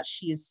believe that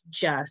she's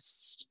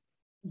just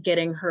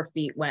getting her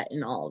feet wet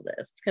in all of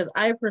this? Because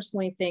I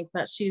personally think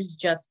that she's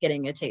just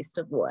getting a taste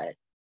of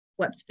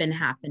what's been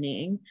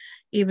happening,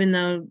 even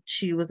though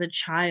she was a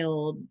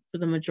child for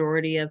the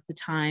majority of the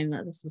time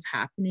that this was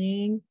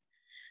happening.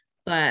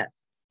 But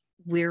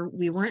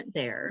we weren't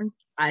there.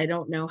 I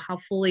don't know how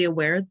fully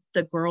aware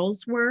the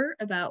girls were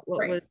about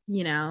what was,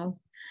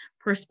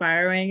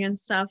 perspiring and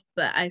stuff,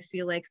 but I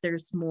feel like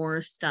there's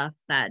more stuff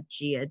that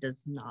Gia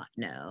does not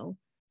know.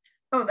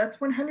 Oh, that's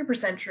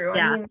 100% true.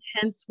 Yeah, I mean,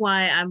 hence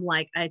why I'm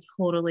like, I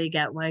totally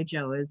get why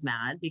Joe is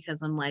mad,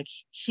 because I'm like,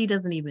 she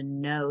doesn't even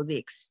know the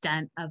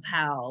extent of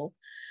how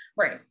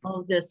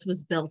all this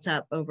was built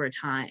up over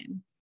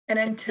time. And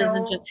until it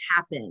doesn't just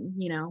happen,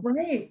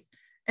 Right.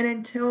 And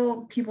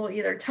until people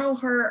either tell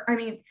her, I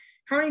mean,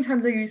 how many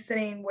times are you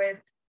sitting with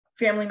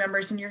family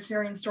members and you're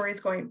hearing stories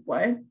going,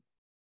 what?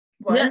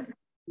 Yeah,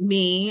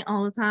 me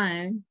all the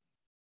time.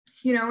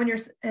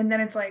 And then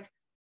it's like,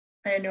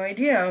 I had no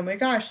idea. Oh my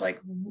gosh, like,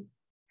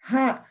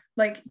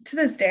 like to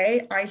this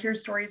day, I hear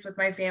stories with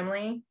my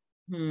family.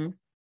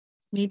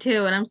 Me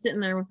too. And I'm sitting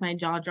there with my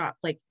jaw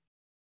dropped, like,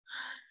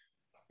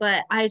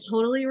 but I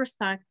totally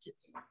respect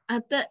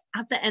at the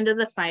end of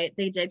the fight,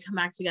 they did come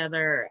back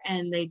together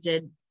and they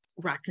did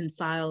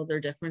reconcile their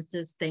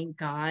differences, thank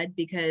God,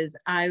 because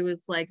I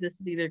was like, this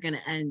is either going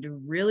to end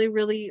really,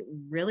 really,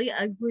 really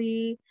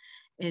ugly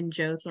and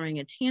Joe throwing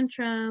a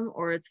tantrum,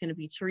 or it's going to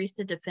be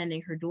Teresa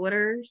defending her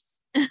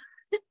daughters.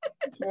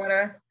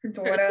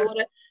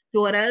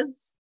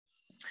 Daughters.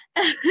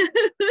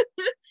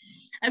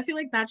 I feel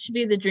like that should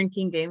be the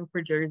drinking game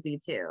for Jersey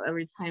too.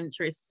 Every time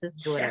Teresa says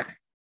daughter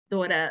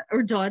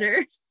or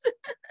daughters.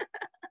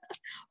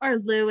 Or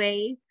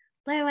Louie.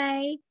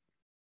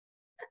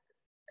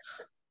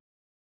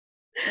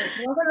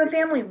 Welcome to the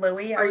family,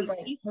 Louie. I was like,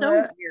 he's so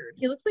weird.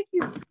 He looks like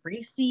he's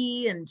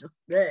greasy and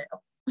just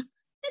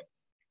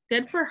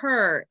good for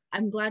her.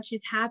 I'm glad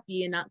she's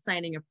happy and not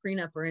signing a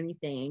prenup or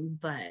anything,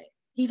 but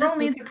he just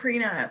needs a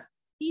prenup.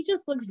 He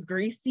just looks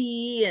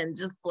greasy and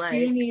just like,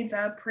 he needs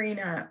a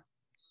prenup.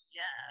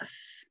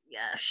 Yes,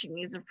 she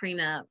needs a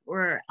prenup,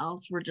 or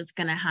else we're just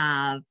gonna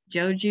have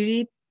Joe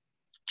Giudice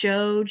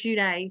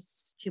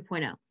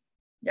 2.0.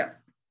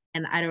 Yep.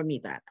 And I don't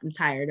need that. I'm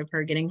tired of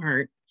her getting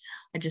hurt.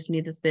 I just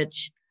need this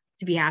bitch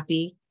to be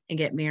happy and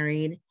get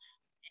married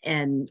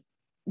and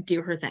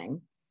do her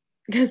thing,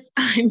 because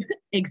I'm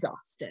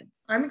exhausted.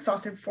 I'm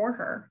exhausted for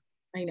her.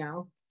 I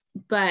know.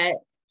 But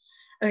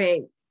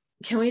okay,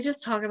 can we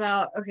just talk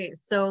about,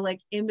 so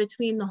like in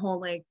between the whole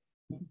like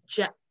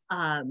Jen,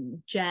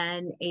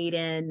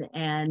 Aiden,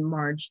 and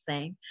Marge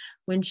thing,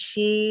 when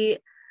she,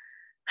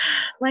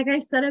 like I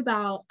said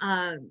about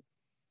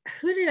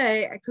who did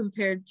I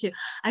compared to?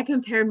 I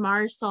compared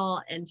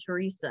Marisol and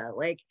Teresa.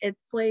 Like,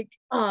 it's like,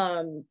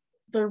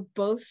 they're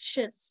both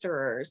shit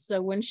stirrers.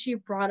 So when she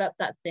brought up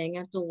that thing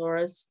at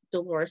Dolores'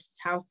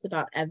 house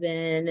about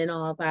Evan and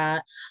all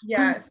that,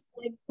 Yes.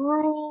 I'm like,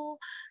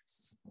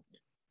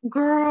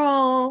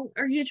 girl,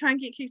 are you trying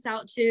to get kicked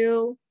out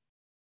too?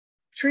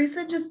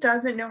 Teresa just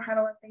doesn't know how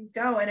to let things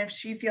go. And if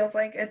she feels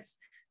like it's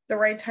the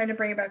right time to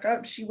bring it back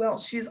up, she will.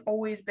 She's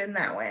always been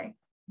that way.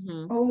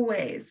 Mm-hmm.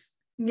 Always.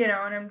 You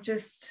know, and I'm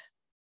just,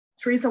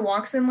 Teresa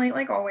walks in late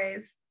like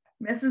always,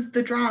 misses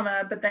the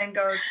drama, but then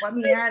goes, let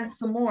me add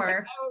some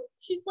more.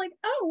 She's like,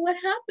 oh, what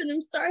happened?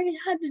 I'm sorry, I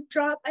had to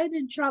drop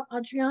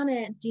Adriana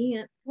at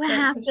dance. What Right,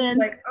 happened? so she's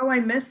like, oh, I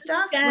missed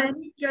stuff. Let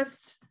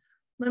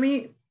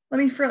me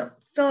fill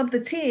up the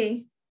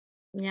tea.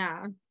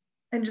 Yeah.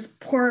 And just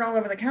pour it all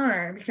over the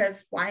counter,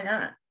 because why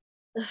not?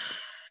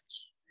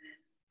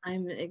 Jesus,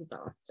 I'm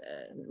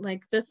exhausted.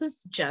 Like, this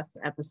is just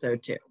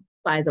episode 2,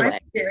 by the way. I'm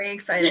very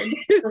excited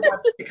for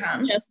what's to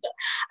come.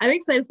 I'm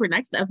excited for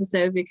next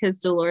episode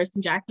because Dolores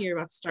and Jackie are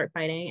about to start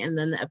fighting, and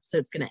then the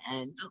episode's gonna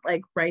end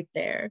like right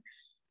there.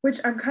 Which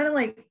I'm kind of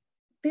like,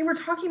 they were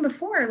talking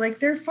before, like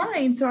they're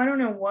fine. So I don't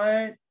know.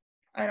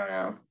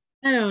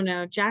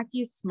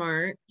 Jackie's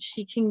smart.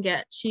 She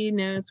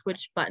knows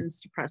which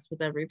buttons to press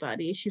with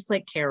everybody. She's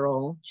like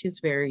Carol. She's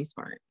very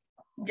smart.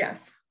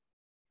 Yes.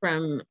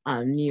 From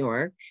New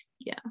York.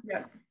 Yeah.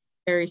 Yeah.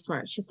 Very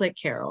smart. She's like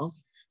Carol.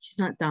 She's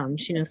not dumb.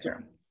 She knows.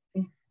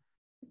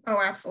 Oh,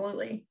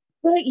 absolutely.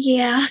 But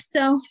yeah,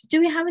 so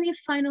do we have any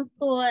final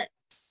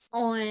thoughts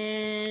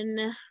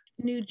on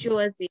New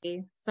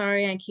Jersey?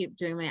 Sorry, I keep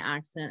doing my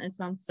accent. It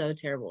sounds so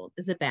terrible.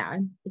 Is it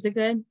bad? Is it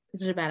good?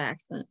 Is it a bad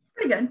accent?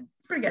 Pretty good.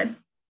 It's pretty good.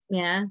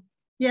 Yeah.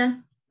 Yeah.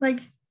 Like,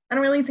 I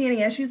don't really see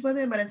any issues with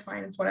it, but it's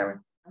fine. It's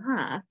whatever.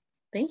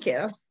 Thank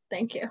you.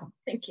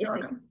 You're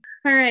welcome.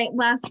 All right.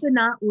 Last but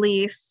not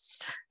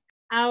least,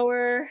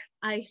 our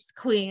ice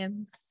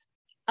queens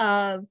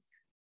of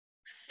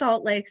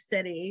Salt Lake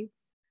City,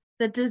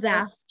 the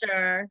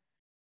disaster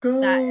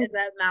that is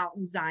at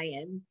Mountain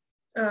Zion,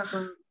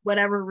 or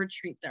whatever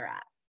retreat they're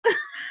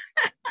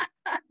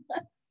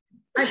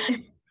at.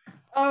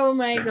 Oh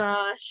my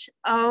gosh.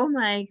 Oh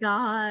my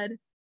God.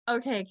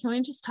 Okay, can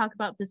we just talk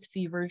about this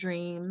fever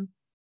dream?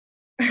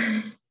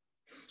 Can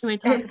we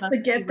talk about the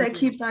gift that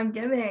keeps on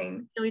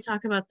giving? Can we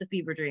talk about the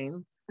fever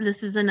dream?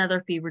 This is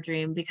another fever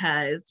dream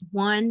because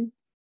I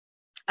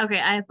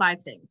have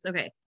 5 things.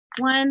 Okay.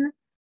 1,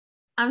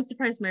 I'm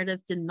surprised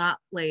Meredith did not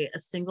lay a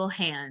single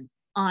hand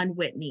on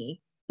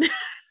Whitney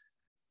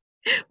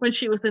when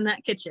she was in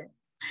that kitchen.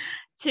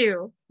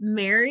 2,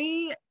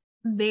 Mary,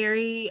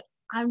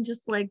 I'm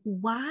just like,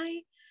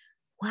 why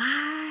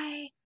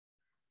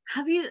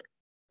have you,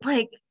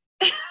 like,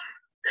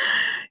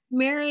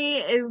 Mary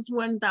is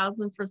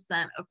 1000%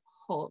 a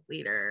cult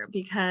leader,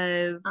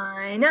 because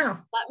I know.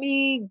 Let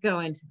me go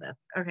into this.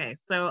 Okay,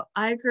 so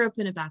I grew up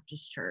in a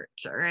Baptist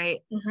church, all right?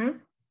 Mm-hmm.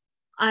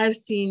 I've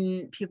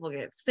seen people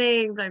get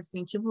saved. I've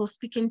seen people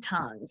speak in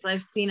tongues.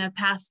 I've seen a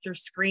pastor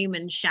scream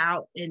and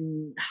shout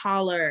and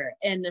holler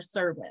in the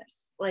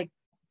service. Like,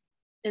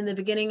 in the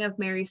beginning of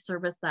Mary's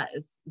service, that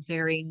is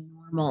very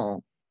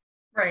normal.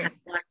 Right. At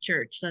Black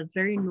church, that's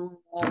very normal.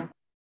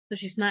 So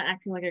she's not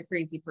acting like a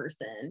crazy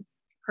person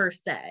per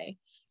se.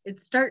 It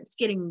starts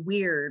getting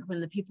weird when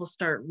the people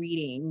start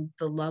reading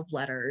the love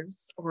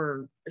letters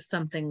or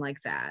something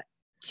like that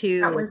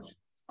to that was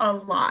a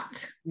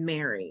lot.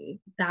 Mary.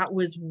 That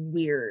was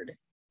weird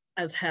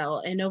as hell,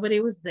 and nobody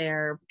was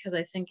there because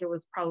I think it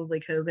was probably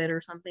COVID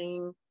or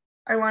something.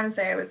 I want to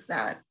say it was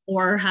that,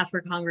 or half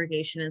her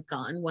congregation is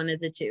gone, one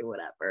of the two,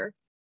 whatever.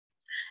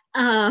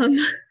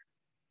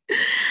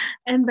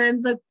 And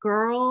then the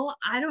girl,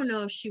 I don't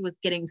know if she was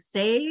getting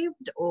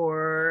saved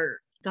or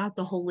got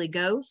the Holy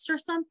Ghost or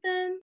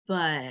something,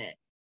 but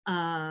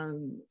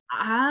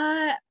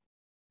I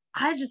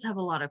just have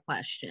a lot of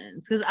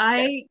questions because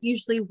I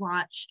usually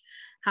watch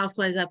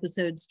Housewives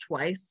episodes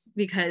twice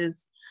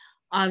because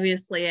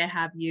obviously I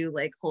have you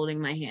like holding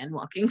my hand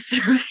walking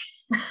through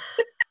it.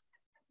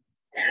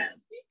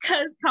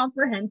 Because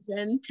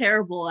comprehension,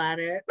 terrible at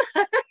it.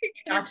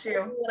 Got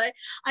you.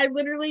 I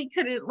literally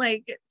couldn't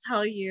like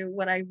tell you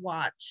what I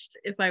watched.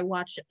 If I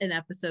watched an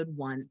episode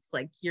once,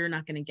 like, you're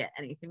not going to get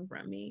anything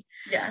from me.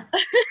 Yeah.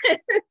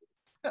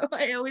 So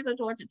I always have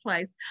to watch it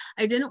twice.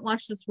 I didn't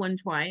watch this one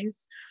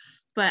twice,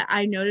 but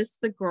I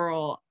noticed the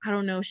girl, I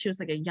don't know if she was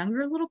like a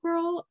younger little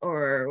girl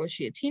or was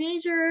she a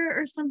teenager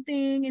or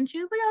something, and she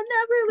was like, I'll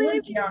never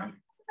leave. Young.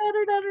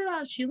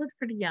 She looked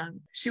pretty young.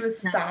 She was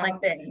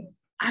sobbing.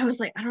 I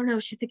was like, I don't know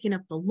if she's thinking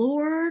of the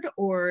Lord,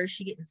 or is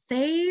she getting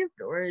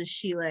saved, or is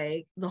she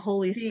like the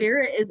Holy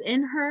Spirit is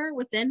in her,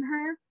 within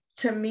her?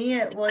 To me,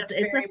 it looked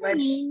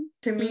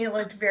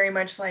very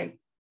much like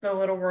the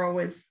little girl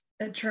was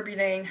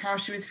attributing how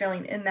she was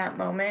feeling in that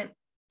moment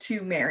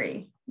to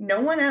Mary.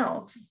 No one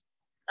else.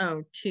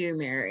 Oh, to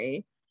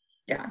Mary.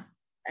 Yeah.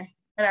 Okay.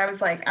 And I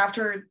was like,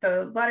 after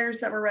the letters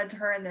that were read to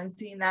her and then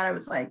seeing that, I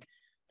was like,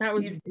 that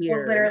was these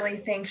weird. People literally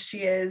think she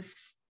is,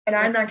 and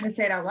I'm not going to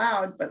say it out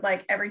loud, but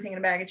like everything in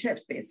a bag of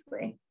chips,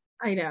 basically.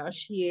 I know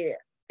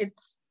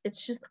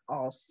it's just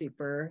all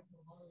super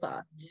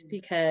fucked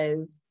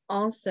because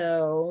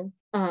also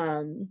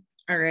all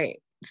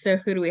right, so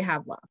who do we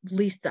have left?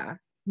 Lisa,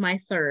 my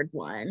third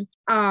one.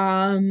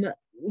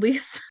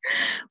 Lisa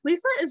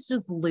Lisa is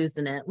just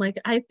losing it. Like,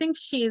 I think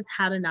she's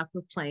had enough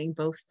of playing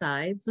both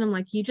sides. And I'm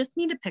like, you just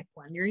need to pick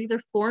one. You're either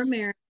for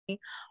Mary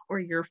or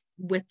you're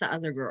with the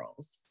other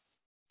girls.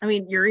 I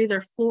mean, you're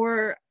either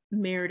for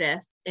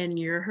Meredith and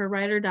you're her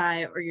ride or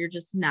die, or you're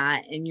just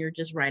not and you're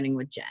just riding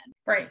with Jen.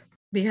 Right.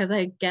 Because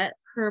I get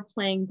her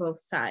playing both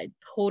sides.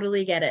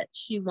 Totally get it.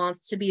 She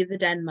wants to be the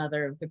den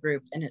mother of the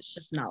group and it's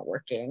just not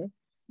working.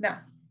 No.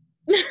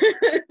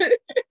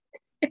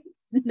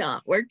 It's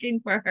not working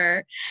for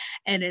her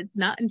and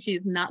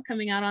she's not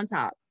coming out on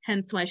top,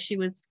 hence why she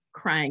was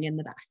crying in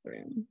the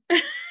bathroom.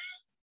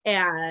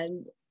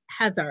 And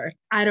Heather,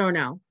 I don't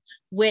know,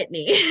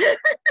 Whitney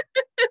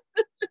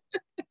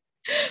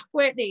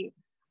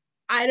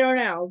I don't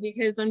know,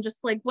 because I'm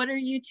just like, what are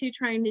you two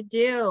trying to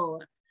do?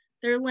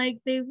 They're like,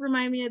 they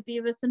remind me of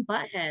Beavis and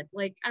Butthead.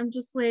 Like, I'm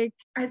just like,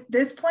 at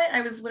this point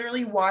I was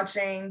literally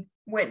watching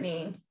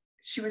Whitney.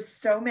 She was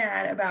so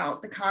mad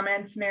about the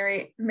comments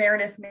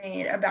Meredith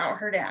made about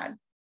her dad.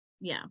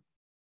 Yeah.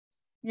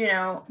 You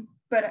know,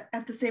 but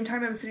at the same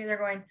time, I was sitting there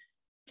going,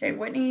 okay,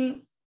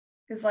 Whitney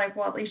is like,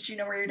 well, at least you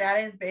know where your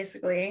dad is,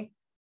 basically.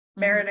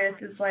 Mm-hmm.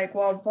 Meredith is like,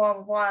 well, blah,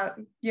 blah, blah,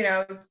 you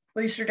know, at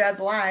least your dad's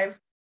alive.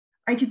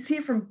 I could see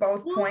it from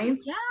both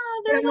points. Yeah,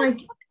 they're like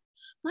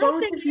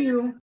both of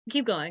you.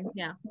 Keep going.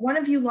 Yeah. One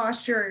of you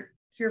lost your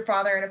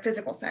father in a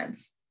physical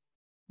sense.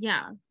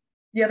 Yeah.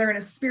 The other in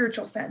a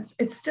spiritual sense.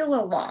 It's still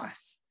a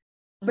loss.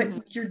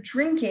 But you're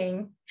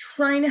drinking,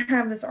 trying to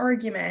have this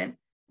argument.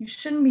 You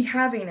shouldn't be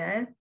having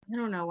it. I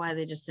don't know why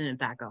they just didn't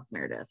back off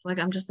Meredith. Like,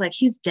 I'm just like,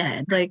 he's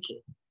dead. Like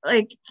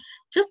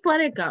just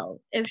let it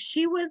go. If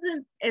she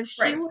wasn't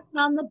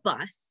on the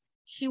bus,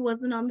 she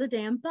wasn't on the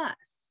damn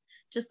bus.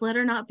 Just let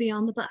her not be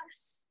on the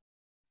bus.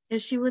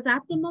 If she was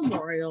at the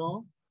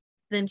memorial,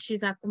 then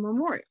she's at the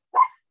memorial.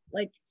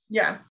 Like,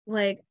 yeah.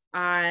 Like,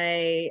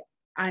 I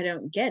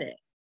don't get it.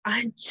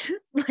 I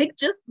just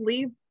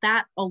leave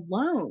that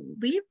alone.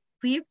 Leave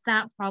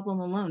that problem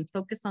alone.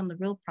 Focus on the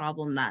real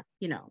problem that,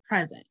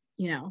 present,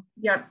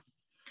 Yep.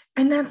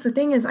 And that's the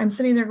thing is I'm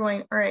sitting there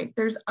going, all right,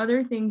 there's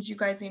other things you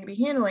guys need to be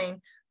handling,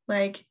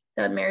 like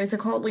that Mary's a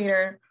cult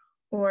leader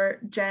or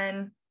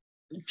Jen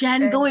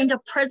going to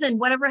prison.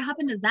 Whatever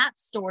happened to that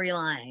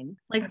storyline?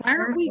 Like,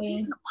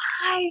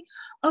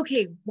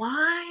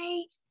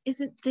 why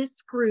isn't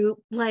this group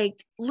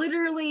like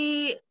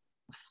literally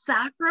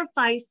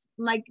sacrifice,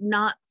 like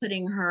not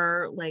putting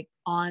her like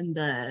on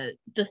the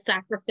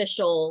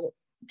sacrificial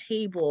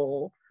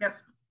table? Yep.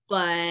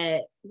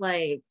 But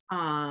like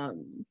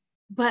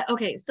but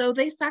okay, so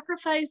they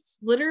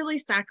literally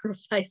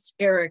sacrificed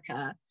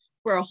Erica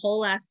for a whole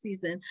last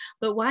season,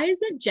 but why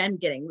isn't Jen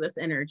getting this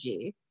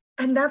energy?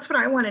 And that's what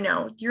I want to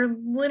know. You're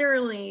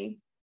literally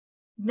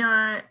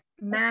not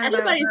mad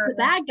anybody's about her. The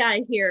bad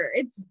guy here.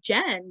 It's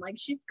Jen. Like,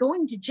 she's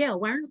going to jail.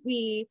 Why aren't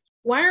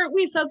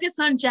we focused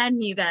on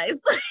Jen, you guys?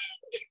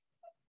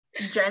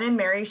 Jen and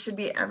Mary should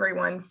be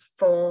everyone's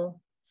full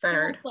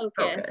centered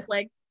focus.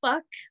 Like,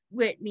 fuck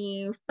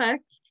Whitney, fuck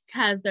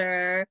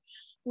Heather.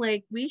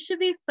 Like, we should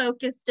be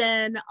focused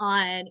in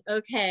on,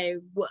 okay,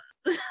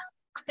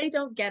 I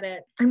don't get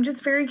it. I'm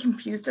just very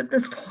confused at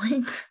this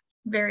point.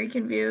 Very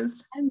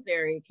confused. I'm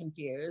very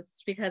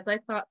confused because I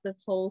thought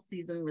this whole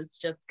season was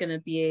just going to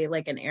be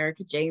like an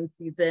Erika Jayne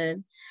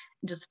season,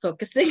 just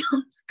focusing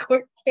on the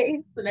court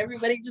case and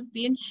everybody just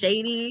being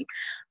shady.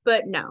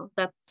 But no,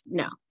 not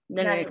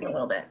even a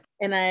little bit.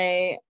 And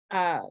I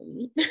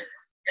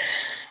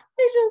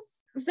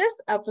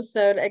this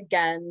episode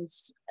again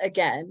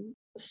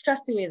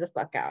stressing me the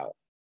fuck out.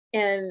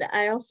 And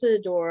I also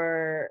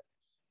adore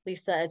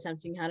Lisa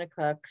attempting how to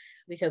cook,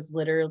 because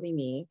literally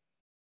me.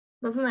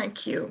 Wasn't that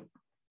cute?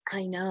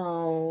 I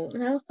know.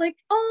 And I was like,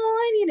 oh,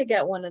 I need to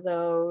get one of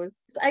those.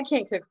 I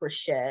can't cook for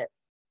shit.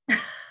 I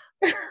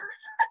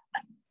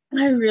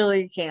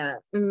really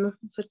can't. And this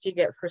is what you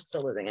get for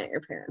still living at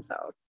your parents'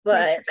 house.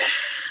 But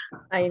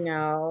I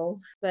know.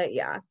 But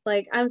yeah,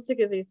 like, I'm sick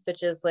of these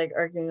bitches like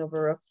arguing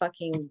over a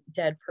fucking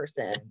dead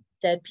person,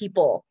 dead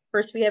people.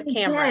 First we have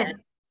Cameron. Dead.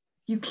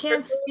 You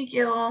can't speak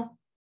ill.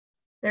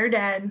 They're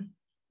dead.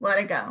 Let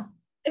it go.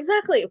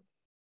 Exactly.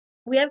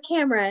 We have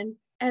Cameron,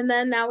 and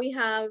then now we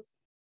have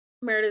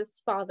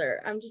Meredith's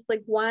father. I'm just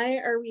like, why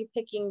are we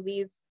picking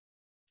these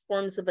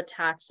forms of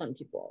attacks on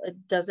people? It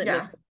doesn't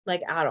make sense,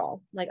 like, at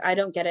all. Like, I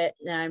don't get it.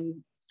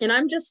 And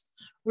I'm just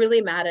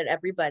really mad at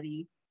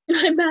everybody.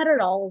 I'm mad at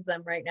all of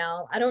them right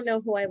now. I don't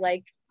know who I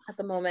like at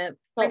the moment.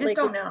 I just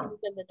don't know.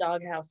 In the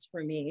doghouse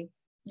for me.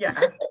 Yeah.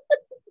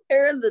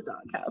 They're in the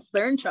doghouse.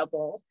 They're in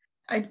trouble.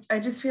 I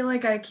just feel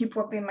like I keep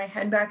whipping my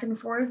head back and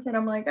forth, and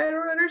I'm like, I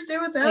don't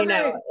understand what's happening. I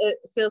know. It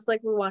feels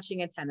like we're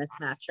watching a tennis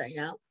match right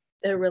now.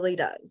 It really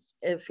does.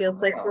 It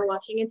feels like we're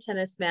watching a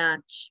tennis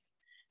match,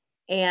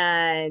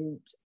 and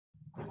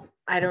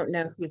I don't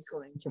know who's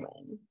going to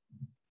win.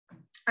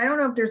 I don't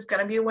know if there's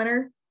going to be a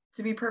winner,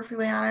 to be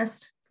perfectly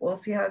honest. We'll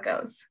see how it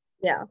goes.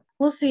 Yeah,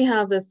 we'll see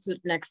how this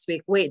next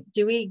week. Wait,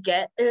 do we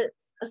get a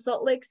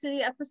Salt Lake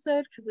City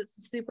episode because it's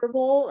the Super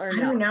Bowl or I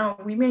no? don't know.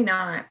 We may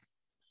not.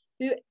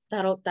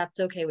 That's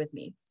okay with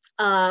me.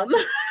 I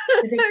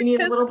think we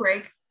need a little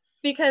break.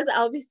 Because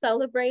I'll be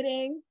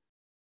celebrating.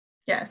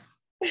 Yes.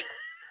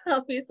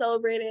 I'll be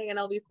celebrating and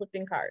I'll be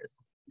flipping cars.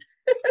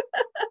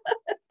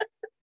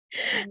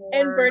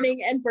 and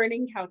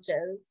burning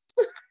couches.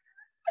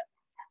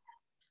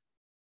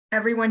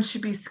 Everyone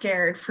should be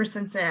scared for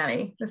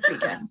Cincinnati this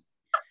weekend.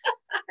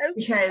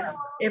 Because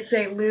if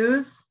they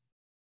lose,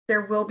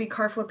 there will be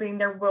car flipping,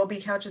 there will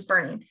be couches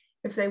burning.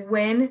 If they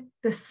win,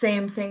 the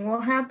same thing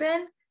will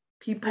happen.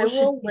 People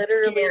should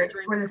be scared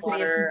for the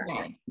city of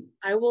Cincinnati.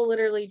 I will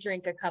literally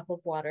drink a cup of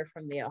water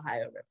from the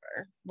Ohio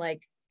River.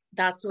 Like,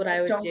 that's what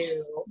I would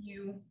do.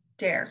 You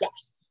dare.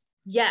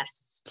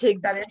 Yes. To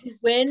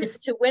win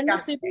the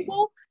Super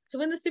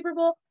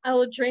Bowl, I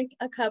will drink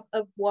a cup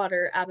of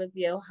water out of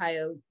the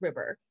Ohio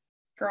River.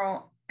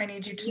 Girl, I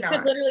need you to You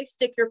could literally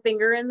stick your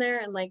finger in there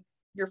and like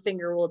your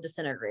finger will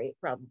disintegrate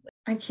probably.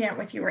 I can't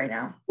with you right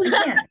now. I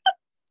can't.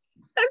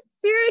 I'm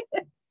serious.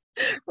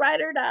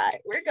 Ride or die.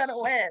 We're gonna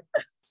win.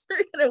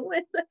 We're gonna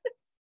win this.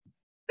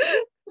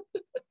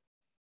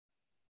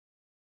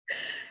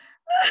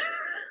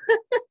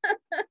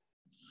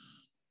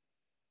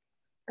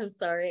 I'm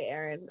sorry,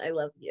 Erin. I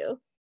love you.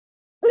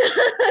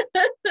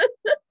 I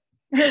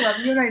love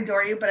you and I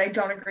adore you, but I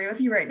don't agree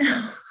with you right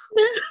now.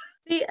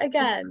 See,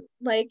 again,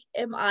 like,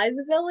 am I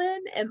the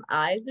villain? Am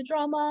I the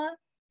drama?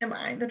 Am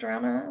I the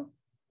drama?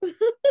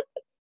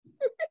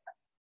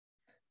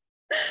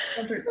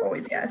 Answer is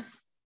always yes.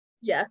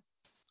 Yes,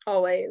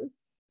 always.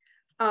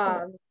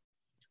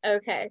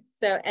 Okay,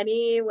 so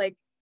any like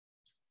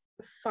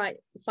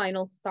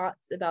final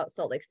thoughts about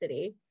Salt Lake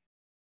City?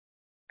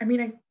 I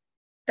mean,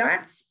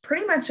 that's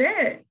pretty much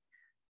it.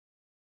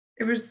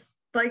 It was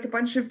like a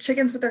bunch of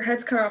chickens with their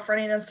heads cut off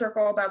running in a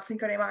circle about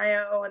Cinco de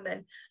Mayo, and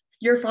then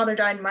your father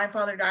died and my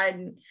father died,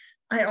 and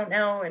I don't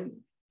know. And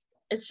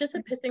it's just a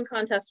pissing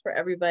contest for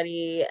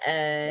everybody,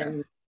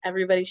 and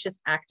everybody's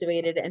just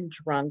activated and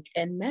drunk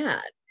and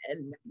mad.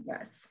 And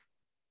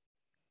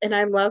and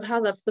I love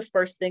how that's the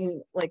first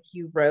thing like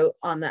you wrote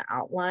on the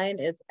outline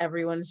is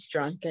everyone's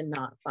drunk and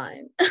not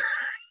fine.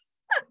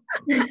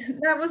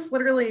 That was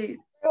literally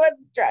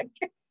everyone's drunk.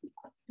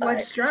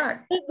 What's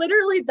drunk?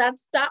 Literally, that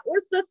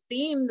was the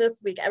theme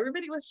this week.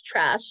 Everybody was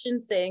trashed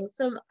and saying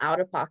some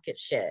out-of-pocket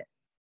shit.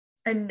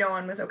 And no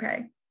one was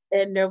okay.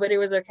 And nobody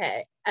was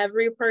okay.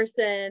 Every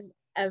person,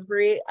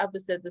 every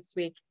episode this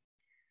week.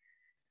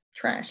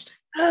 Trashed.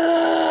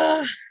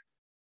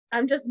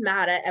 I'm just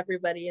mad at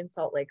everybody in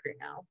Salt Lake right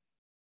now.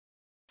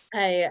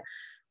 I'm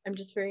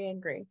just very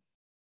angry.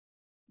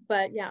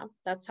 But yeah,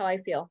 that's how I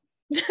feel.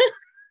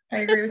 I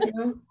agree with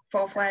you.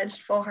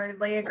 Full-fledged,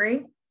 full-heartedly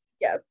agree.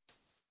 Yes.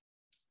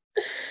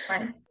 It's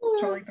fine.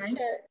 It's totally fine.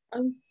 Shit.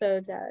 I'm so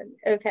dead.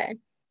 Okay.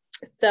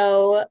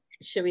 So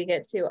should we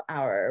get to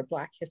our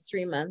Black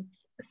History Month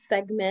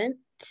segment?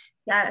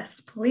 Yes,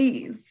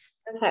 please.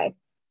 Okay.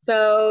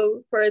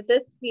 So for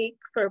this week,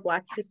 for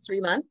Black History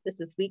Month, this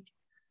is week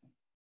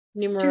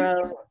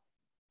numero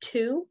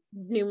 2,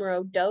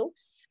 numero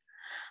dos.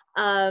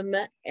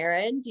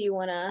 Erin, do you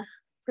want to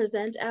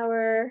present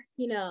our,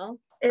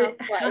 it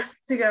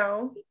has to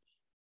go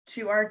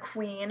to our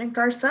queen,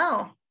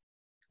 Garcelle.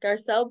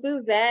 Garcelle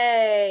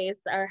Beauvais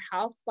is our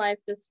housewife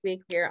this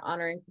week. We are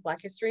honoring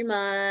Black History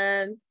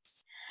Month.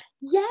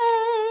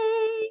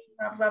 Yay!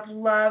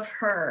 Love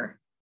her.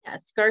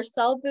 Yes,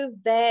 Garcelle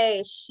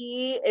Beauvais.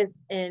 She has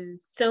been in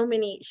so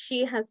many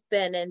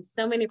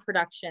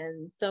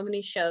productions, so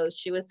many shows.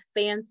 She was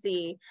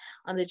Fancy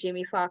on the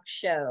Jamie Foxx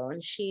show,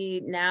 and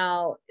she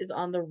now is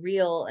on The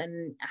Real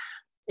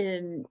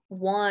and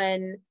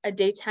won a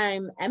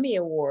Daytime Emmy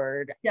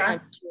Award,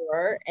 I'm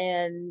sure.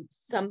 And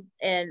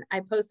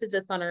I posted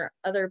this on her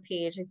other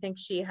page. I think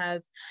she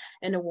has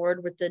an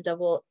award with the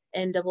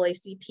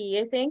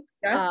NAACP, I think.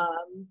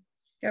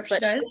 Yep,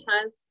 but she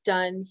has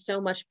done so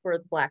much for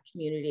the Black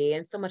community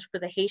and so much for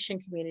the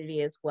Haitian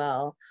community as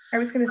well. I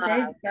was going to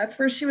say, that's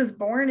where she was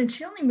born, and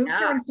she only moved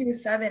here when she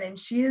was 7, and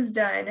she has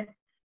done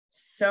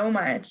so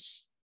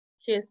much.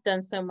 She has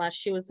done so much.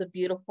 She was a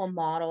beautiful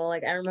model.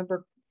 Like, I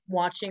remember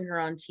watching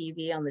her on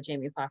TV on the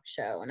Jamie Foxx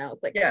show, and I was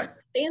like,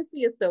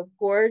 Fancy is so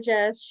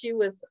gorgeous. She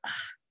was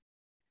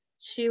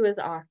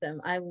awesome.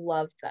 I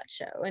loved that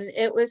show, and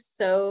it was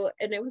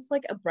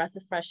like a breath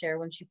of fresh air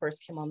when she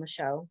first came on the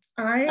show.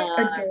 I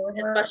adore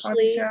her on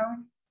the show.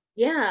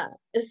 Yeah,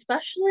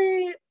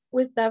 especially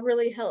with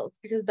Beverly Hills,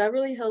 because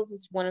Beverly Hills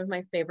is one of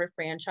my favorite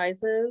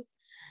franchises,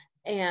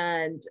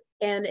 and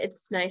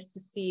it's nice to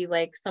see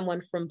like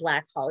someone from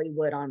Black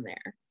Hollywood on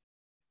there.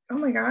 Oh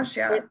my gosh,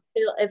 yeah.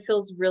 It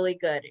feels really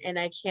good, and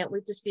I can't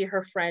wait to see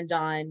her friend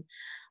on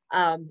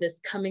this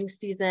coming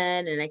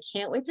season, and I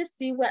can't wait to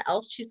see what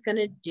else she's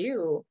gonna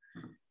do.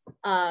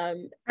 I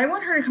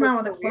want her to come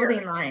out with a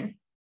clothing line.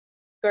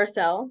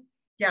 Garcelle?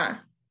 Yeah.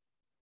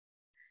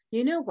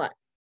 You know what?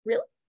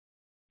 Really?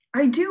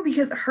 I do,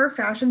 because her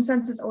fashion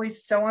sense is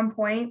always so on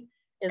point.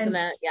 Isn't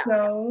it? Yeah.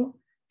 So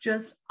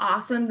just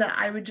awesome that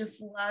I would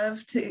just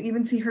love to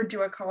even see her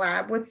do a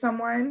collab with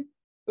someone.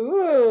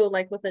 Ooh,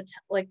 like with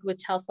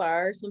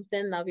Telfar or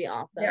something. That'd be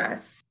awesome.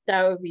 Yes.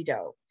 That would be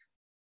dope.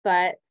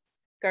 But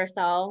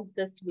Garcelle,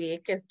 this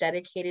week is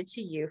dedicated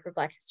to you for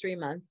Black History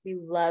Month. We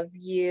love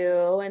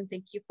you and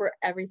thank you for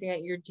everything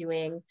that you're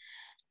doing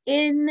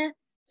in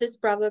this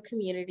Bravo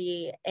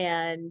community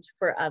and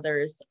for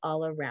others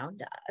all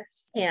around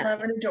us. And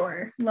love and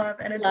adore. Love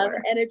and adore. Love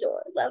and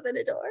adore. Love and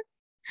adore.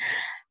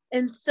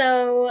 And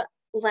so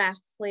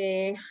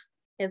lastly,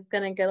 it's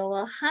gonna get a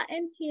little hot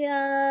in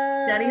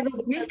here. Daddy of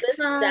the week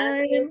time.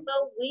 Daddy of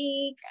the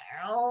week.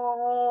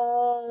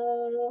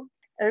 Oh.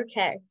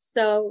 Okay,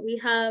 so we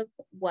have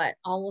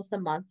almost a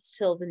month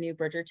till the new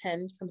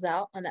Bridgerton comes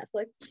out on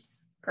Netflix.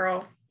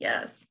 Girl,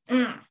 yes.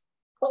 So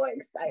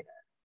excited.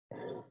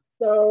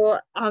 So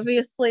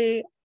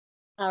obviously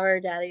our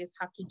daddies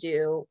have to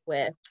do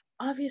with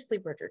obviously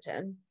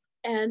Bridgerton.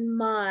 And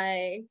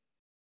my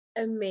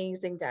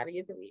amazing daddy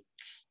of the week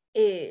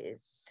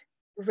is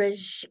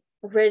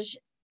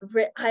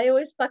I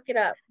always fuck it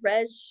up.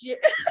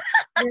 Regé-Jean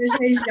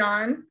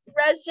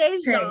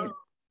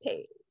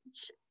Page.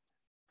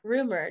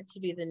 Rumored to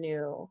be the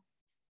new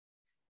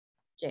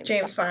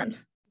James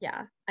Bond.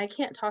 Yeah, I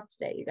can't talk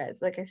today, you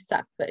guys. Like I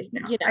suck, but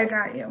no, I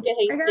got you.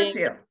 I got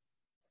you.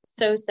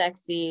 So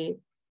sexy.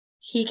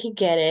 He could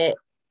get it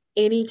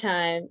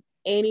anytime,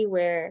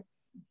 anywhere.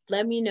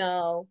 Let me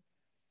know.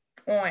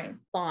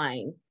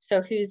 Fine.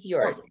 So who's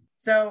yours?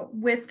 So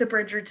with the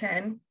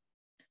Bridgerton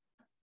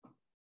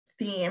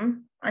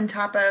theme on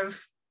top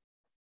of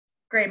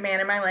Great Man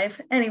in My Life,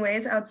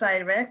 anyways,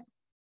 outside of it.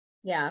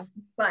 Yeah.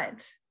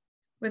 But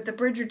with the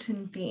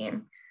Bridgerton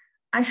theme,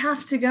 I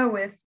have to go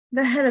with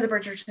the head of the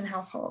Bridgerton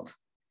household,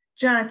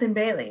 Jonathan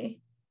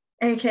Bailey,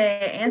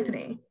 aka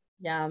Anthony.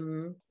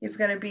 Yum. He's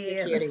going to be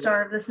the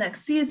star of this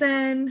next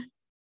season.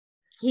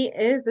 He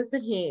is,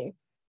 isn't he?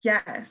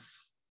 Yes.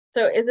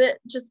 So is it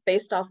just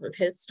based off of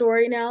his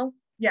story now?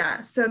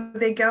 Yeah. So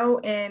they go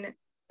in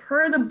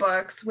per the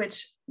books,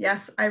 which,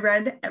 yes, I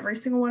read every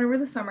single one over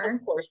the summer.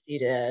 Of course you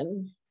did.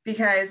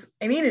 Because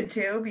I needed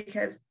to,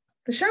 because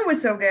the show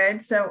was so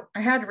good. So I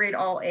had to read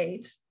all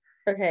 8.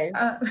 Okay.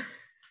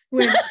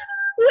 Wait,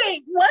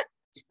 what?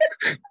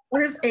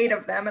 There's 8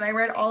 of them, and I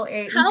read all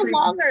 8. How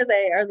long are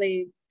they? Are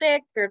they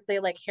thick, or are they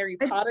like Harry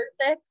Potter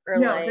thick? Or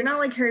no, they're not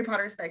like Harry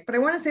Potter thick, but I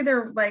want to say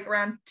they're like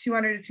around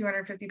 200 to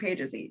 250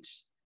 pages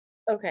each.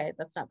 Okay,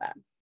 that's not bad.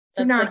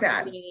 So not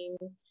bad.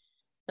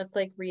 That's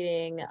like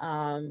reading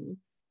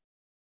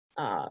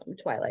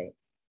Twilight.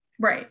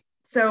 Right.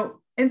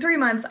 So in 3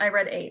 months, I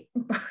read 8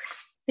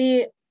 books.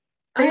 See,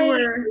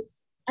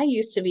 I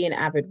used to be an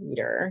avid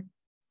reader.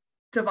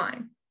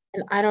 Divine.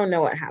 And I don't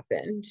know what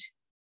happened.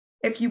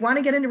 If you want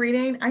to get into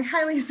reading, I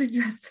highly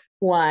suggest.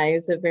 Why?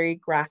 Is it very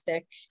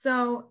graphic?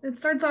 So it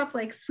starts off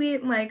like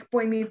sweet, like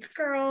boy meets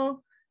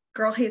girl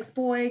hates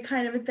boy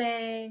kind of a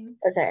thing.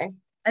 Okay.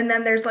 And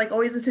then there's like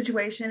always a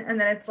situation, and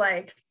then it's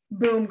like,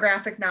 boom,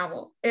 graphic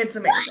novel. It's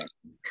amazing.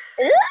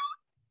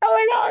 Oh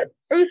my God.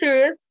 Are you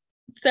serious?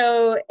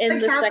 So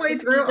in like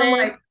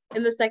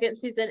the second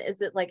season,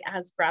 is it like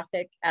as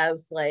graphic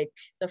as like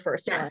the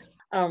first one?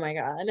 Oh my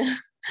God.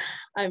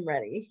 I'm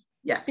ready.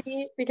 Yes.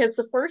 See, because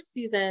the first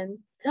season,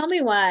 tell me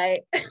why.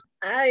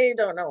 I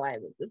don't know why I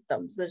made this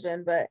dumb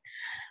decision, but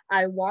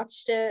I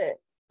watched it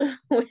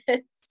with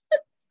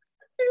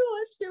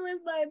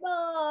my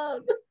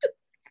mom.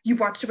 You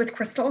watched it with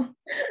Crystal?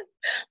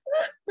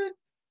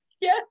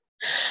 Yeah.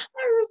 I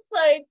was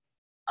like,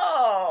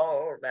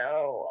 oh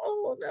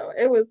no.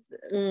 It was,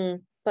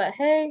 but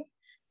hey,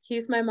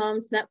 he's my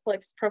mom's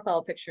Netflix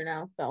profile picture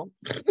now, so.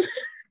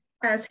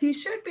 As he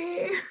should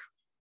be.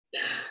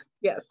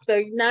 Yes,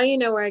 so now you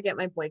know where I get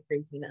my boy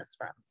craziness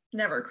from.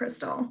 Never,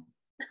 Crystal.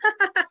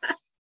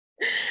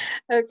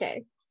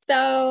 Okay,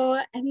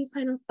 so any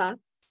final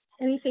thoughts?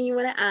 Anything you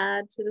want to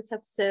add to this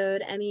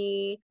episode?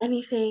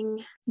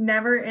 Anything?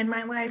 Never in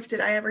my life did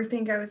I ever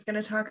think I was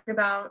going to talk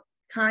about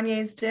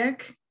Kanye's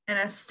dick and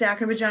a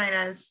stack of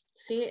vaginas.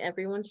 See,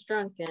 everyone's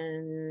drunk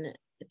and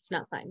it's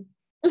not fine.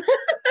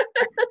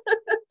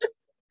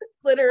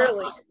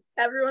 Literally,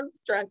 everyone's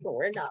drunk and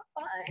we're not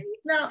fine.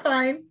 Not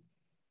fine.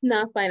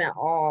 Not fine at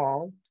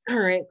all. All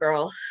right,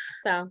 girl.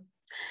 So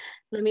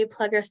let me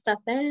plug our stuff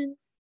in.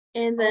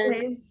 And then,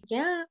 always.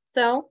 Yeah.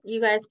 So you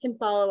guys can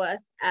follow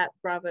us at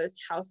Bravo's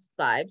House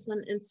Vibes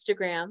on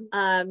Instagram.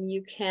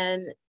 You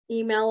can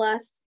email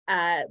us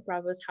at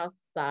Bravo's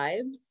House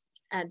Vibes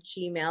at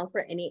Gmail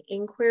for any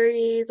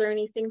inquiries or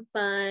anything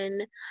fun.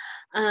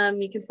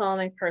 You can follow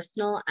my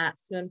personal at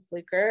Simone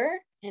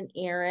Fluker and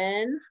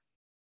Erin.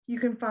 You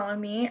can follow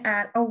me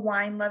at A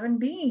Wine Lovin'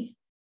 Bee.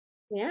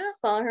 Yeah,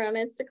 follow her on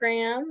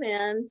Instagram.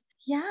 And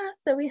yeah,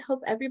 so we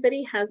hope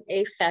everybody has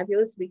a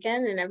fabulous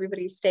weekend and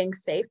everybody's staying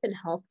safe and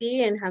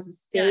healthy and has a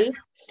safe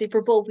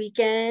Super Bowl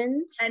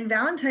weekend. And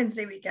Valentine's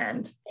Day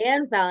weekend.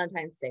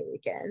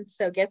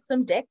 So get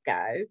some dick,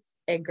 guys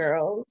and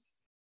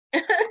girls.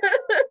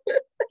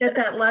 Get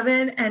that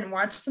lovin' and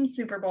watch some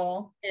Super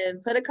Bowl.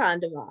 And put a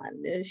condom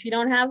on. If you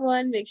don't have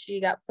one, make sure you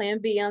got Plan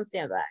B on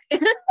standby.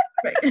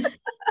 Right.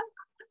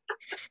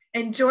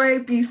 Enjoy,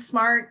 be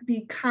smart,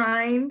 be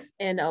kind.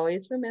 And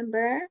always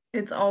remember,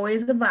 it's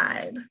always a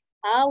vibe.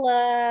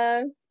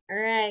 Holla. All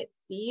right.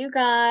 See you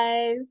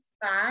guys.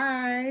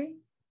 Bye.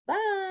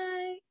 Bye.